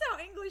because that's how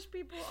English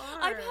people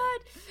are. I've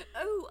heard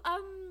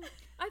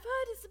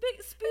it's a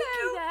bit spooky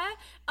there.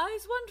 I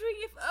was wondering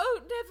if,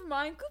 never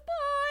mind.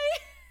 Goodbye.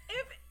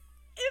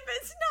 If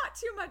it's not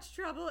too much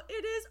trouble,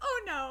 it is,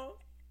 oh no.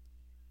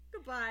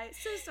 Goodbye.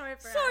 So sorry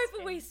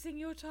for wasting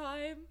your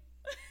time.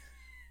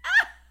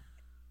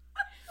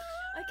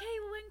 Okay,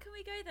 well, when can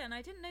we go then?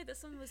 I didn't know that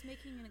someone was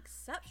making an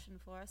exception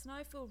for us. Now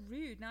I feel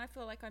rude. Now I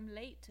feel like I'm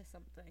late to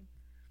something.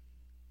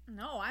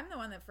 No, I'm the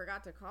one that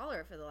forgot to call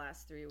her for the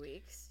last 3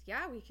 weeks.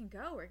 Yeah, we can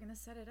go. We're going to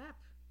set it up.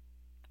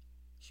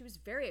 She was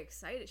very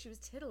excited. She was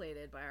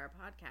titillated by our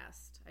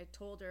podcast. I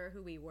told her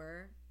who we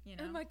were, you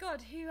know. Oh my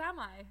God, who am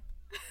I?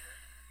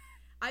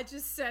 I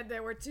just said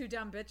that we're two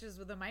dumb bitches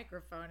with a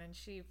microphone and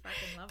she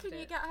fucking loved it. Can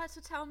you get her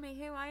to tell me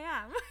who I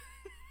am?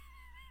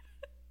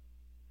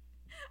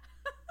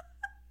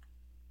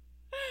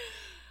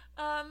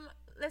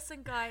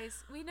 Listen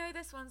guys, we know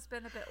this one's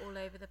been a bit all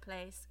over the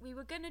place. We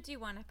were going to do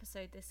one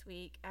episode this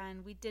week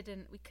and we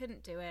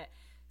couldn't do it.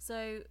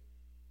 So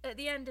at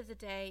the end of the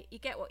day, you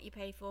get what you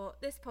pay for.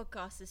 This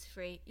podcast is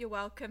free. You're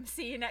welcome.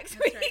 See you next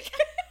week. Right.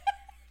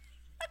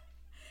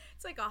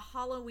 It's like a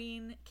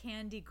Halloween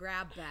candy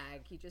grab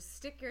bag. You just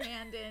stick your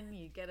hand in,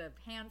 you get a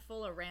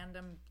handful of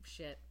random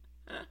shit.